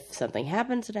 If something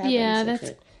happens, it happens. Yeah,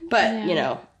 that's... But, you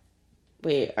know,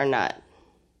 we are not.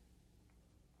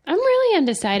 I'm really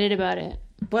undecided about it.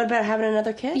 What about having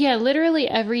another kid? Yeah, literally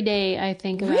every day I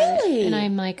think about Really? it. And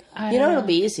I'm like, I You don't know, it'll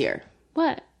be easier.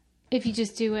 What? If you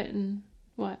just do it and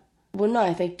what? Well, no,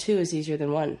 I think 2 is easier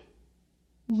than 1.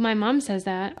 My mom says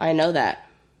that. I know that.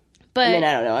 But I mean,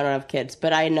 I don't know. I don't have kids.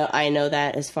 But I know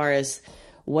that as far as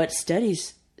what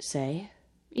studies say.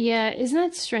 yeah, isn't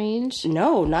that strange?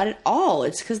 No, not at all.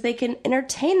 It's because they can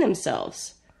entertain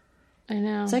themselves. I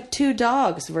know. It's like 2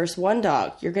 dogs versus 1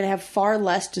 dog. You're going to have far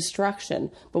less destruction.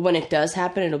 But when it does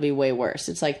happen, it'll be way worse.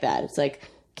 It's like that. It's like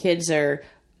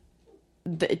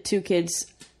the 2 kids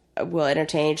will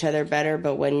entertain each other better,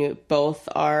 but when you both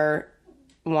are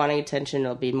wanting attention,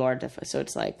 it'll be more difficult. So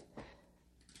it's like...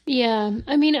 Yeah,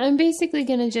 I mean, I'm basically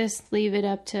going to just leave it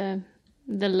up to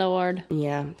the Lord.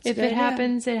 Yeah. If it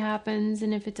happens, it happens.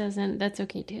 And if it doesn't, that's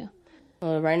okay too.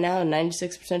 Well, right now,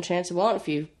 96% chance it won't if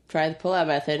you try the pull-out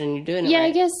method and you're doing it Yeah, right.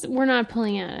 I guess we're not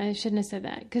pulling out. I shouldn't have said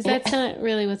that because that's not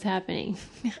really what's happening.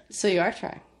 So you are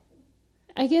trying.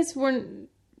 I guess we're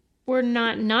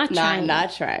not trying.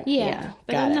 Not trying. Yeah,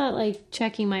 but got I'm it. not like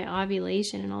checking my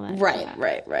ovulation and all that.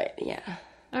 Right. Yeah.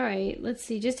 All right, let's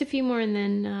see. Just a few more and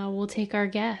then we'll take our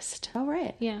guest. All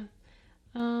right. Yeah.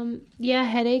 Yeah,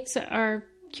 headaches are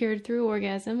cured through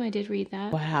orgasm. I did read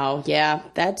that. Wow. Yeah.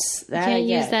 That's that. You can't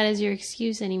use that as your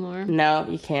excuse anymore. No,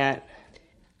 you can't.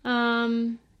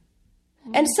 And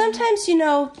sometimes,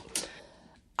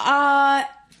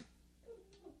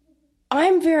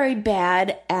 I'm very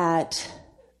bad at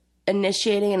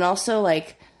initiating, and also,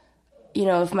 like,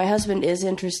 if my husband is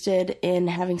interested in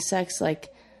having sex,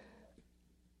 like,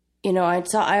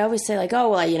 I always say, like, oh,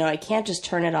 well, I can't just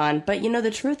turn it on. But,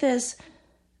 the truth is,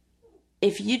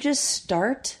 if you just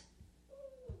start,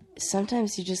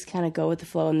 sometimes you just kind of go with the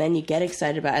flow, and then you get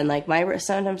excited about it. And, like,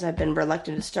 sometimes I've been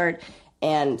reluctant to start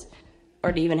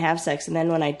or to even have sex. And then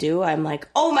when I do, I'm like,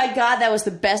 oh my God, that was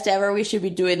the best ever. We should be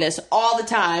doing this all the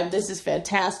time. This is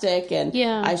fantastic. And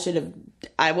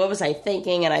what was I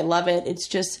thinking? And I love it. It's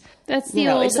just, that's the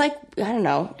old, it's like, I don't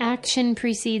know. Action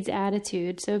precedes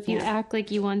attitude. So if you act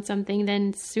like you want something,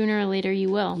 then sooner or later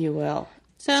you will. You will.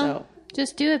 So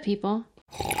just do it, people.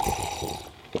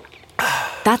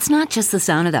 That's not just the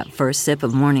sound of that first sip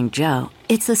of Morning Joe.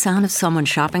 It's the sound of someone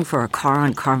shopping for a car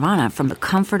on Carvana from the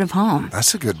comfort of home.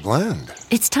 That's a good blend.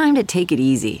 It's time to take it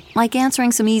easy, like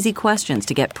answering some easy questions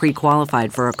to get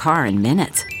pre-qualified for a car in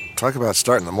minutes. Talk about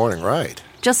starting the morning right.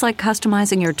 Just like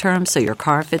customizing your terms so your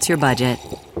car fits your budget.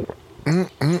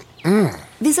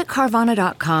 Visit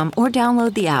Carvana.com or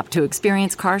download the app to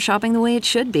experience car shopping the way it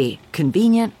should be.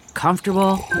 Convenient,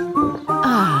 comfortable.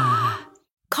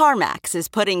 CarMax is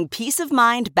putting peace of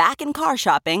mind back in car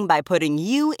shopping by putting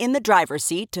you in the driver's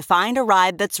seat to find a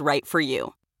ride that's right for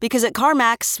you. Because at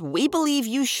CarMax, we believe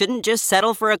you shouldn't just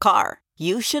settle for a car.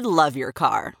 You should love your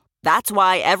car. That's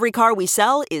why every car we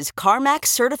sell is CarMax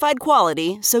certified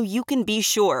quality, so you can be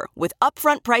sure with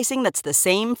upfront pricing that's the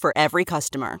same for every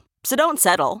customer. So don't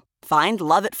settle. Find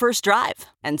love at first drive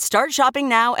and start shopping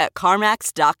now at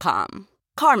CarMax.com.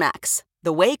 CarMax,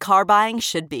 the way car buying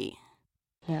should be.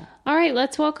 Yeah. All right,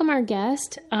 let's welcome our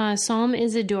guest, Psalm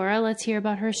Isadora. Let's hear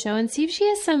about her show and see if she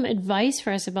has some advice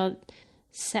for us about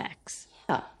sex.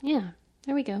 Yeah,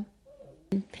 there we go.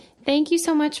 Thank you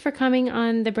so much for coming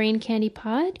on the Brain Candy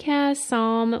podcast,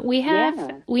 Psalm. We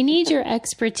need your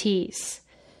expertise.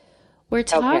 We're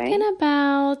talking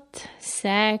about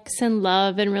sex and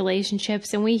love and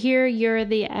relationships, and we hear you're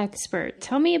the expert.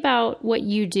 Tell me about what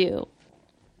you do.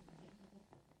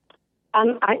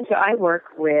 I work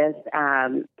with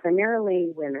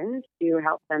primarily women to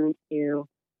help them to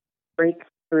break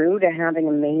through to having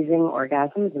amazing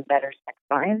orgasms and better sex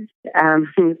lives.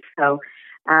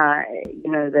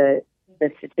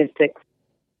 The statistics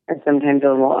are sometimes a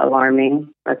little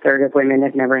alarming. A third of women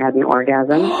have never had an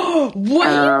orgasm. What?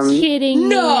 Are you kidding me?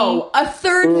 No, a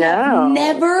third have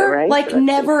never,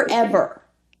 never, ever.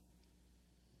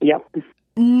 Yep.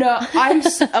 No,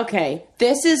 okay.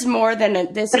 This is more than more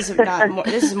than this a problem.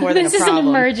 This is an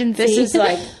emergency. This is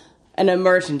like an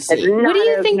emergency. What do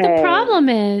you think the problem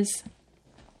is?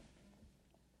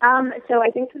 So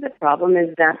I think that the problem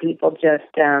is that people just,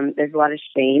 there's a lot of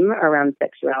shame around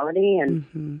sexuality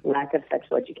and lack of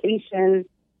sexual education.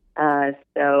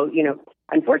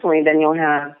 Unfortunately, then you'll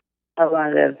have a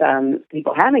lot of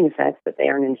people having sex, but they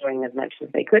aren't enjoying as much as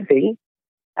they could be.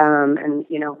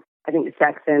 I think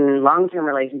sex in long-term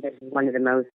relationships is one of the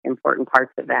most important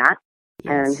parts of that,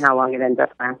 and how long it ends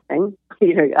up lasting.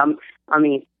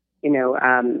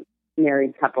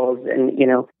 Married couples, and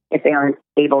if they aren't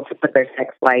able to put their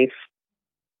sex life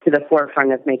to the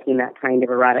forefront of making that kind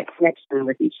of erotic connection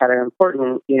with each other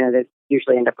important, they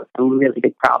usually end up with some really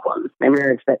big problems in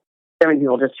marriage that so many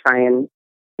people just try and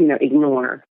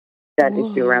ignore that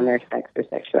issue around their sex or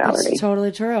sexuality. That's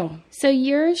totally true. So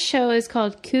your show is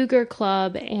called Cougar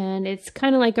Club, and it's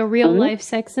kind of like a real-life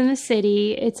Sex in the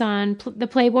City. It's on the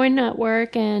Playboy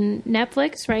Network and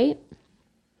Netflix, right?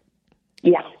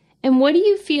 Yeah. And what do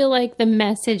you feel like the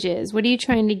message is? What are you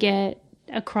trying to get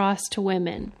across to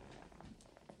women?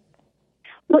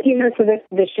 Well, so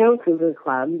the show Cougar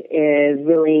Club is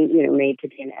really, made to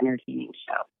be an entertaining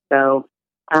show. So,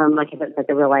 if it's like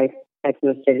a real-life Sex in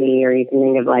the City, or you can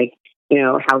think of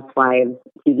Housewives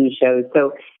TV shows.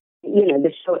 So,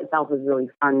 the show itself is really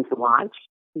fun to watch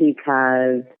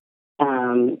because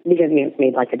it's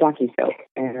made like a docu-soap.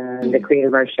 And the creator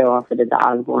of our show also did the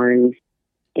Osbournes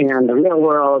and The Real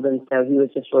World. And so he was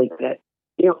just really good at,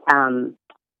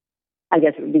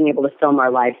 being able to film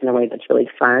our lives in a way that's really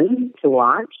fun to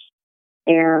watch.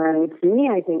 And to me,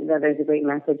 I think that there's a great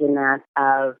message in that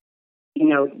of,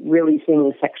 really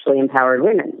seeing sexually empowered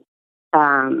women.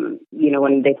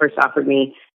 When they first offered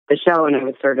me the show, and I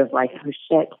was sort of like, oh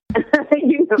shit,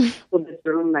 will this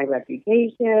ruin my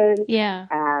reputation? Yeah.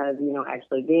 As,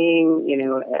 actually being,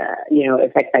 a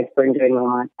sex expert and doing a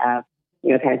lot of,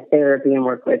 kind of therapy and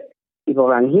work with people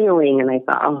around healing. And I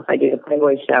thought, if I do the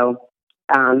Playboy show,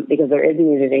 because there is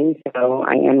nudity, so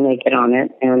I am naked on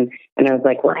it. And I was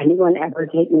like, will anyone ever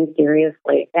take me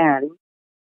seriously again?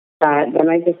 But then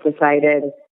I just decided,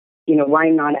 why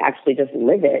not actually just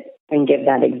live it and give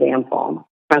that example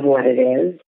of what it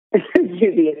is to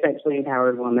be a sexually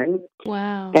empowered woman.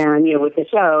 Wow. And, with the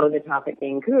show, the topic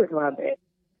being Cougar Club, it's,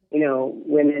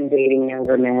 women dating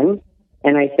younger men.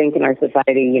 And I think in our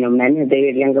society, men have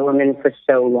dated younger women for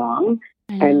so long.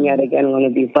 And yet again, one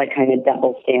of these like kind of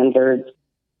double standards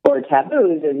or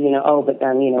taboos is, but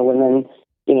then, women,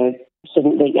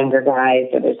 shouldn't date younger guys,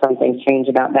 or there's something strange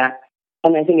about that.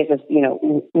 And I think it's just,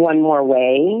 one more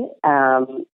way,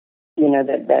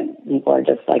 that people are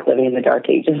just like living in the dark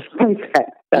ages.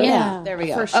 So, yeah, there we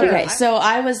go. For sure. Okay, so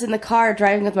I was in the car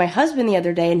driving with my husband the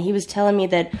other day, and he was telling me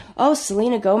that,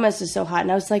 Selena Gomez is so hot.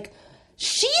 And I was like,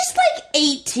 she's like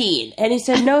 18. And he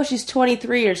said, no, she's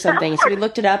 23 or something. So we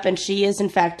looked it up, and she is, in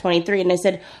fact, 23. And I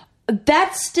said,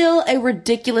 that's still a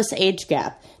ridiculous age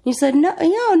gap. And he said, no,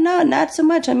 not so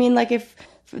much. I mean, like, if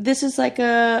this is like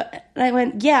and I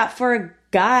went, yeah, for a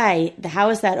guy,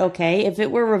 how is that okay? If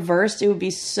it were reversed, it would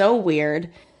be so weird.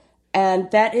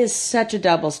 And that is such a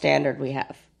double standard we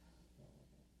have.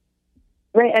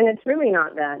 Right, and it's really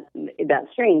not that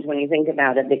strange when you think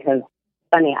about it, because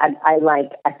funny, I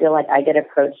feel like I get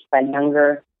approached by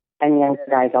younger and younger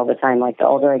guys all the time. Like, the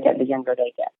older I get, the younger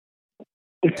they get.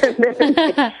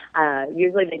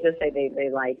 Usually they just say they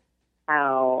like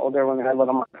how older women are a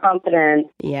little more confident.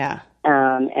 Yeah.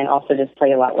 And also just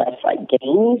play a lot less like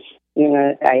games.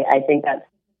 I think that's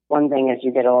one thing as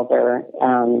you get older.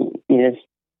 You just,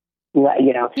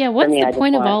 Yeah, what's the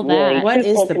point of all that? Really what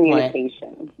is the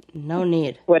communication. Point? No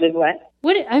need. What is what?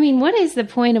 What is the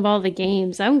point of all the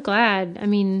games? I'm glad. I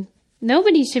mean,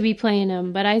 nobody should be playing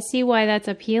them, but I see why that's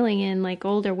appealing in like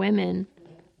older women.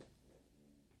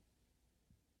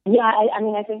 Yeah,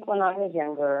 I think when I was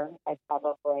younger, I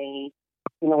probably,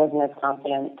 wasn't as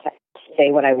confident to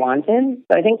say what I wanted.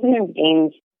 So I think sometimes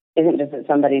games isn't just that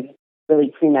somebody's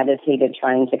really premeditated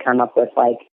trying to come up with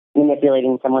like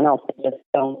manipulating someone else. They just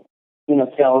don't,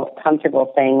 feel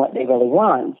comfortable saying what they really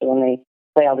want. So when they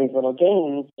play all these little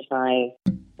games to try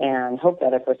and hope the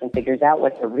other person figures out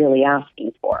what they're really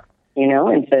asking for,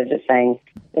 instead of just saying,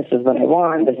 this is what I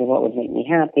want, this is what would make me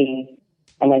happy.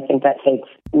 And I think that takes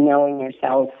knowing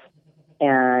yourself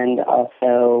and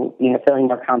also, feeling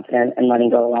more confident and letting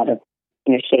go a lot of,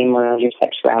 shame around your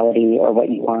sexuality or what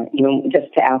you want,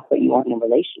 just to ask what you want in a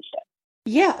relationship.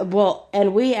 Yeah, well,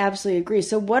 and we absolutely agree.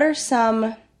 So what are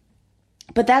some...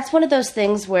 But that's one of those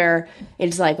things where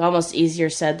it's like almost easier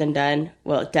said than done.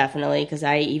 Well, definitely, because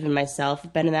I even myself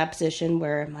have been in that position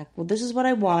where I'm like, well, this is what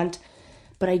I want,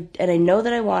 but I know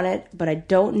that I want it, but I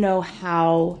don't know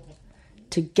how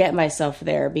to get myself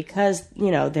there because,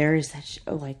 there is that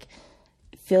like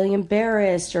feeling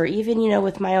embarrassed, or even,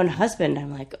 with my own husband,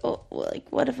 I'm like, oh, like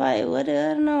I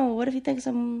don't know, what if he thinks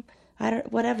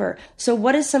whatever. So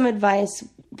what is some advice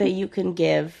that you can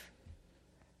give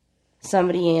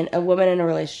a woman in a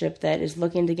relationship that is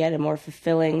looking to get a more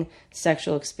fulfilling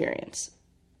sexual experience?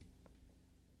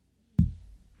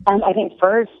 I think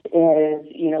first is,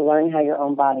 learn how your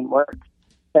own body works.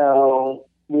 So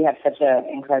we have such an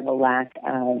incredible lack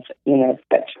of,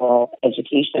 sexual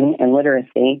education and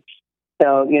literacy.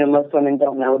 So, most women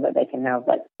don't know that they can have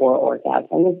like 4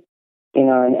 orgasms,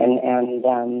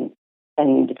 and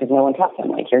because no one taught them,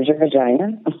 like, here's your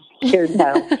vagina, here's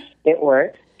how it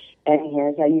works. And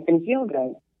here's how you can feel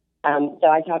good. So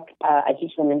I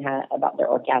teach women about their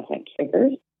orgasmic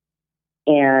triggers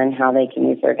and how they can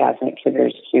use their orgasmic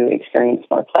triggers to experience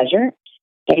more pleasure.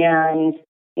 And,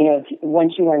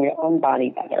 once you learn your own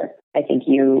body better, I think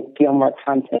you feel more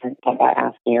confident about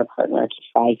asking your partner to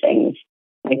try things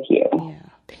like you. Yeah.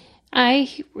 I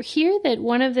hear that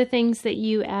one of the things that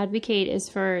you advocate is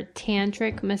for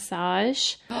tantric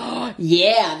massage.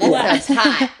 Yeah, that sounds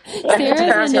hot.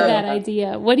 Sarah's into that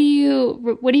idea. What do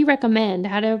you recommend?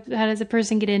 How does a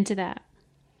person get into that?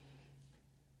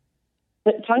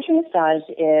 The tantra massage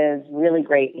is really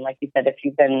great, and like you said, if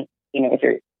you've been, if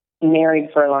you're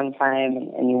married for a long time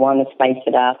and you want to spice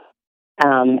it up,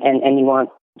 and you want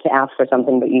to ask for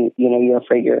something, but you're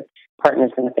afraid your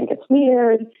partner's going to think it's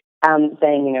weird.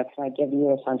 Saying, can I give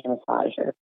you a tantra massage,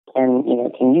 or can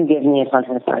you give me a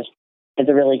tantra massage, is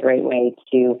a really great way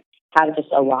to have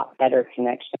just a lot better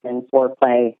connection and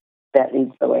foreplay that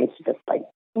leads the way to just like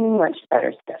much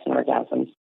better sex and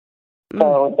orgasms.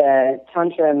 So the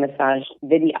tantra massage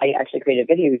video, I actually created a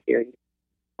video series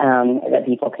that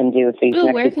people can do, so you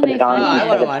can actually put it on. I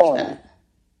want to watch that.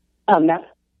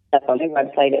 That's on my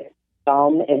website. It's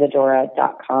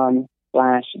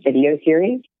psalmisadora.com/video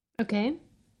series. Okay.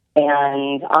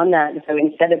 And on that, so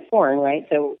instead of porn, right?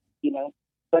 So,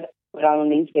 put on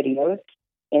these videos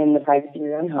in the privacy of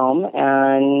your own home,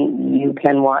 and you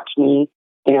can watch me,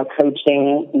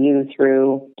 coaching you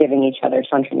through giving each other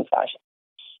tantra massages.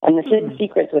 And the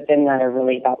secrets within that are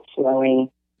really about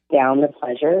slowing down the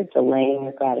pleasure, delaying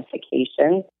your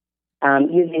gratification,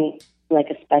 using like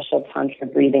a special tantra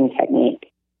breathing technique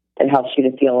that helps you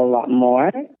to feel a lot more.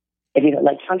 If you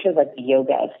like, tantra is like the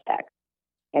yoga effect.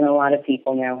 And a lot of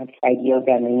people now have tried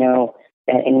yoga, and they know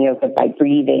that in yoga, by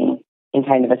breathing in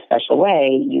kind of a special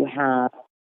way, you have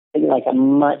like a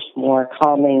much more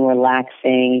calming,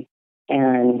 relaxing,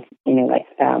 and, in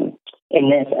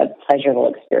this, a pleasurable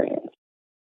experience.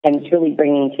 And it's really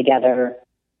bringing together,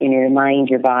 your mind,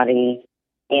 your body,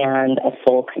 and a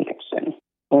soul connection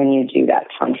when you do that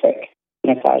tantric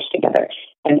massage together.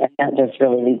 And that just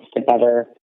really leads to better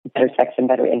sex and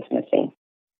better intimacy.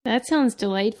 That sounds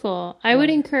delightful. I would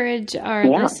encourage our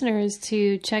listeners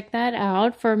to check that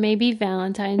out for maybe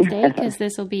Valentine's Day, because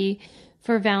this will be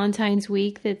for Valentine's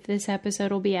week that this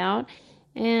episode will be out.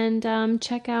 And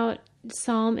check out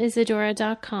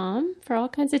psalmisadora.com for all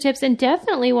kinds of tips. And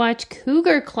definitely watch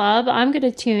Cougar Club. I'm going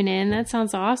to tune in. That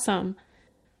sounds awesome.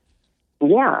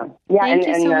 Yeah. Thank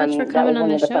you so much for coming on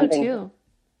the show, too.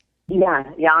 Yeah.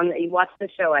 You watch the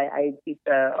show. I teach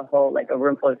a whole, a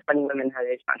room full of 20 women how to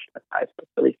do tantra massage. It's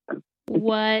really fun.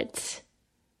 What?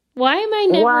 Why am I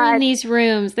never in these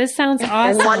rooms? This sounds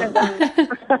awesome. And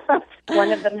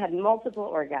one of them had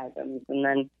multiple orgasms, and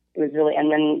then it was really,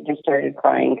 and then just started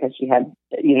crying because she had,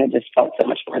 just felt so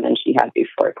much more than she had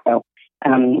before. So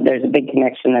there's a big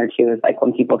connection there too. Is like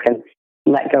when people can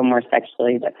let go more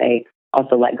sexually, that they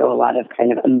also let go a lot of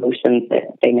kind of emotions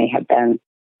that they may have been,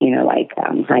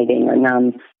 hiding or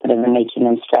numb, that have been making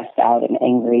them stressed out and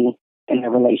angry in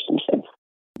their relationships.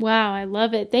 Wow, I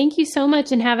love it. Thank you so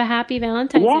much, and have a happy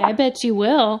Valentine's Day. I bet you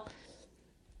will.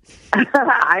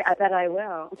 I bet I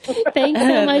will. Thanks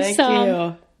so much,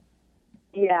 Psalm.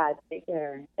 Yeah, take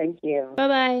care. Thank you.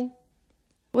 Bye-bye.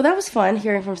 Well, that was fun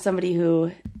hearing from somebody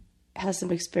who has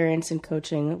some experience in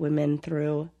coaching women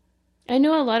through. I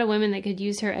know a lot of women that could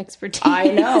use her expertise. I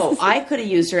know. I could have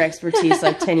used her expertise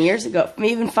 10 years ago,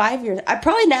 even 5 years.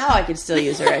 Probably now I could still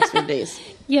use her expertise.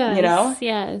 Yes,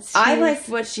 yes. I liked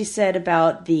what she said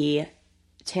about the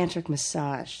tantric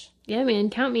massage. Yeah, man,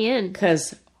 count me in.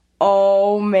 Because,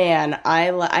 oh man,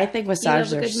 I think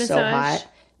massages are so hot.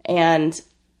 And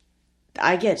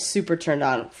I get super turned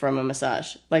on from a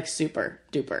massage. Super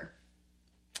duper.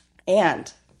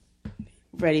 And,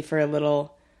 ready for a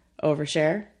little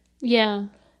overshare? Yeah.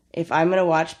 If I'm going to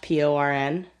watch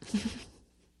PORN,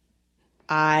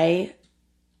 I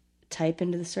type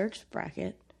into the search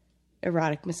bracket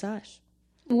erotic massage.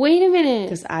 Wait a minute.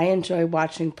 Because I enjoy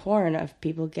watching porn of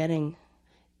people getting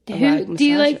erotic massages. Do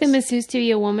you like the masseuse to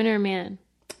be a woman or a man?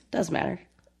 Doesn't matter.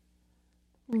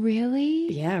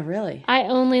 Really? Yeah, really. I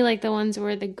only like the ones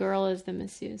where the girl is the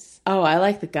masseuse. Oh, I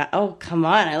like the guy. Oh, come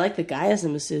on. I like the guy as a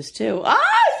masseuse, too. Yeah.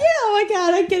 Oh, my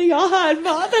God. I'm getting all hot and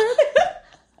bothered.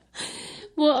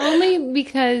 Well, only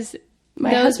because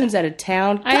my husband's out of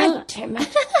town. God damn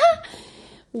it.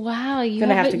 Wow, you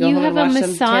have a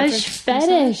massage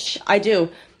fetish. I do.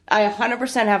 I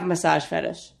 100% have a massage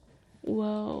fetish.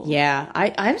 Whoa. Yeah,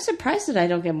 I'm surprised that I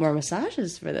don't get more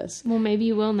massages for this. Well, maybe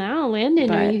you will now. Landon,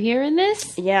 are you hearing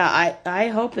this? Yeah, I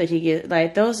hope that he gets,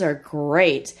 those are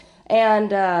great.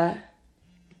 And, and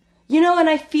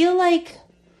I feel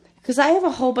because I have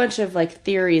a whole bunch of,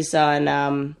 theories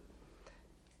on,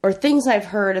 or things I've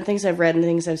heard and things I've read and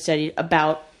things I've studied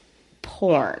about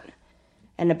porn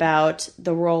and about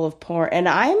the role of porn. And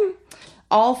I'm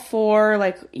all for,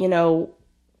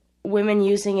 women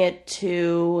using it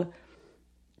to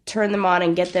turn them on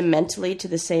and get them mentally to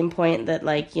the same point that,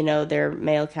 their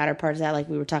male counterparts at,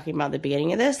 we were talking about at the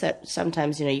beginning of this, that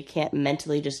sometimes, you can't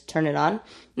mentally just turn it on. And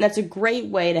that's a great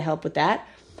way to help with that.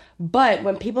 But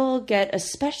when people get,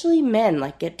 especially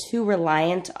men, get too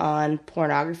reliant on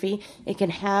pornography, it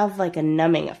can have a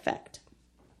numbing effect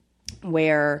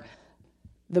where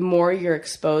the more you're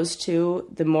exposed to,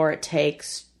 the more it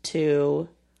takes to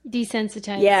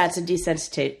desensitize. Yeah, it's a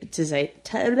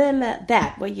desensitize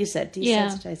that what you said,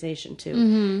 desensitization too.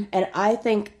 Mm-hmm. And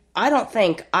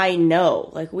I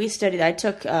know. We studied. I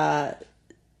took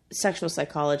sexual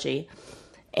psychology,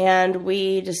 and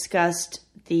we discussed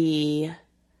the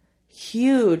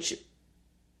huge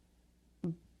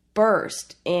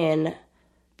burst in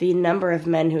the number of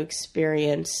men who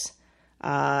experience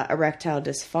erectile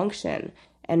dysfunction.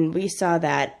 And we saw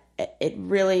that it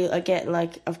really, again,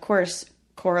 of course,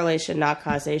 correlation, not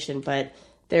causation, but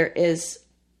there is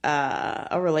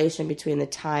a relation between the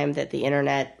time that the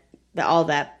internet, all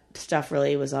that stuff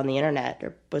really was on the internet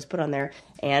or was put on there,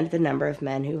 and the number of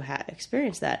men who had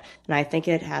experienced that. And I think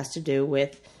it has to do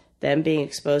with them being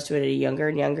exposed to it at a younger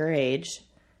and younger age,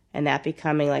 and that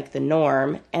becoming like the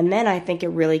norm. And then I think it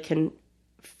really can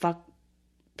fuck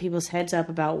people's heads up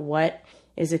about what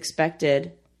is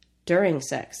expected during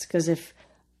sex. Because if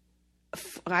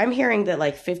I'm hearing that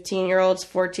like 15-year-olds,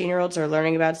 14-year-olds are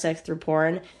learning about sex through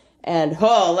porn, and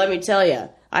let me tell you,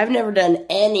 I've never done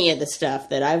any of the stuff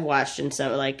that I've watched in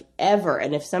some, like, ever.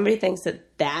 And if somebody thinks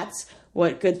that that's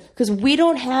what good, because we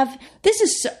don't have,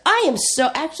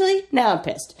 actually, now I'm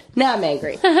pissed. Now I'm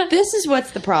angry. This is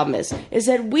what's the problem is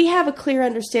that we have a clear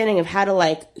understanding of how to,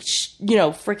 like,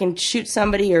 freaking shoot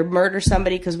somebody or murder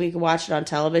somebody because we can watch it on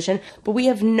television, but we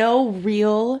have no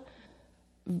real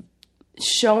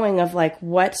showing of, like,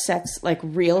 what sex, like,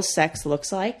 real sex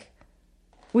looks like.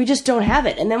 We just don't have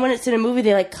it. And then when it's in a movie,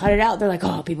 they, like, cut it out. They're like,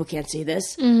 oh, people can't see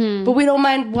this. Mm-hmm. But we don't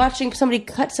mind watching somebody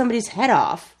cut somebody's head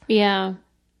off. Yeah.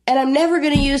 And I'm never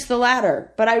going to use the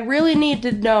latter. But I really need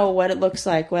to know what it looks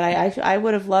like. What I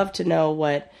would have loved to know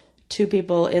what two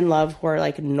people in love who are,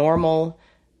 like, normal,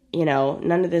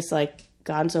 none of this, like,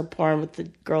 gonzo porn with the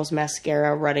girl's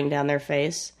mascara running down their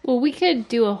face. Well, we could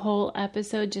do a whole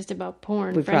episode just about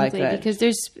porn, frankly. Because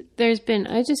there's been...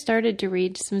 I just started to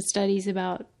read some studies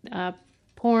about...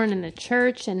 porn in the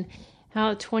church and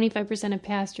how 25% of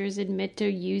pastors admit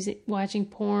to watching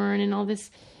porn and all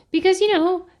this because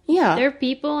they're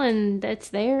people and that's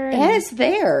there and it's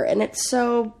there and it's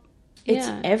so it's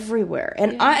everywhere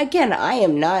and I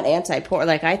am not anti-porn.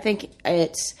 Like I think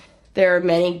there are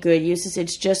many good uses.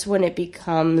 It's just when it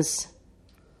becomes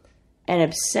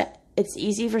it's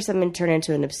easy for something to turn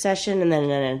into an obsession and then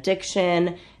an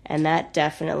addiction, and that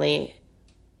definitely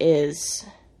is.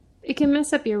 It can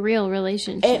mess up your real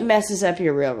relationship. It messes up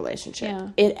your real relationship. Yeah.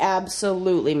 It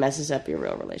absolutely messes up your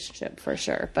real relationship, for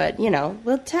sure. But,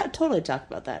 we'll totally talk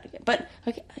about that again. But,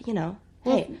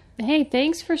 hey,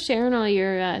 thanks for sharing all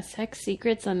your sex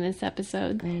secrets on this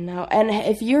episode. I know. And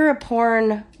if you're a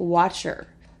porn watcher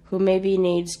who maybe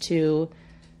needs to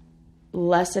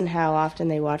lessen how often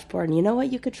they watch porn, you know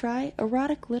what you could try?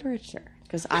 Erotic literature.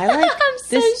 Because I like I'm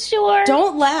so sure.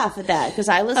 Don't laugh at that. Because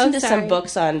I listened to some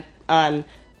books on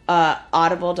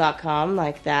audible.com,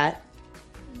 like that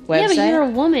website. Yeah, but you're a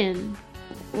woman.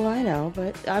 Well, I know,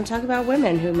 but I'm talking about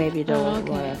women who maybe don't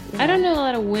want to. I don't know a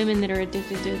lot of women that are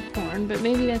addicted to porn, but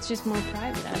maybe that's just more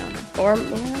private. I don't know. Or, I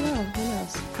don't know. Who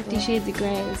knows? 50 Shades of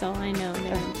Grey is all I know.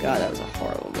 Oh, God, that was a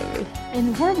horrible movie. And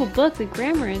a horrible book. The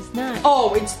grammar is not.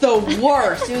 Oh, it's the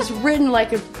worst. It was written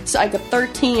like a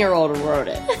 13-year-old who wrote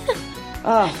it.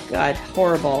 Oh, God,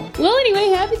 horrible. Well, anyway,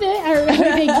 happy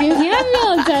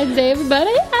Valentine's Day,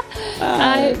 everybody.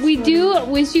 We do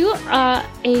wish you a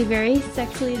very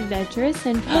sexually adventurous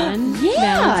and fun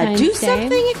Valentine's do Day.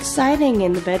 Something exciting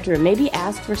in the bedroom. Maybe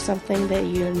ask for something that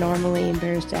you're normally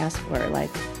embarrassed to ask for,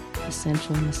 like a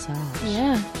sensual massage.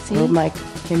 Yeah, see? Or like,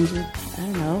 I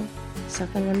don't know,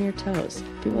 suck on one of your toes.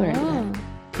 People are into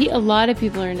that. A lot of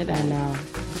people are into that. I know.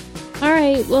 All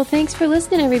right. Well, thanks for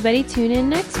listening, everybody. Tune in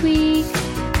next week.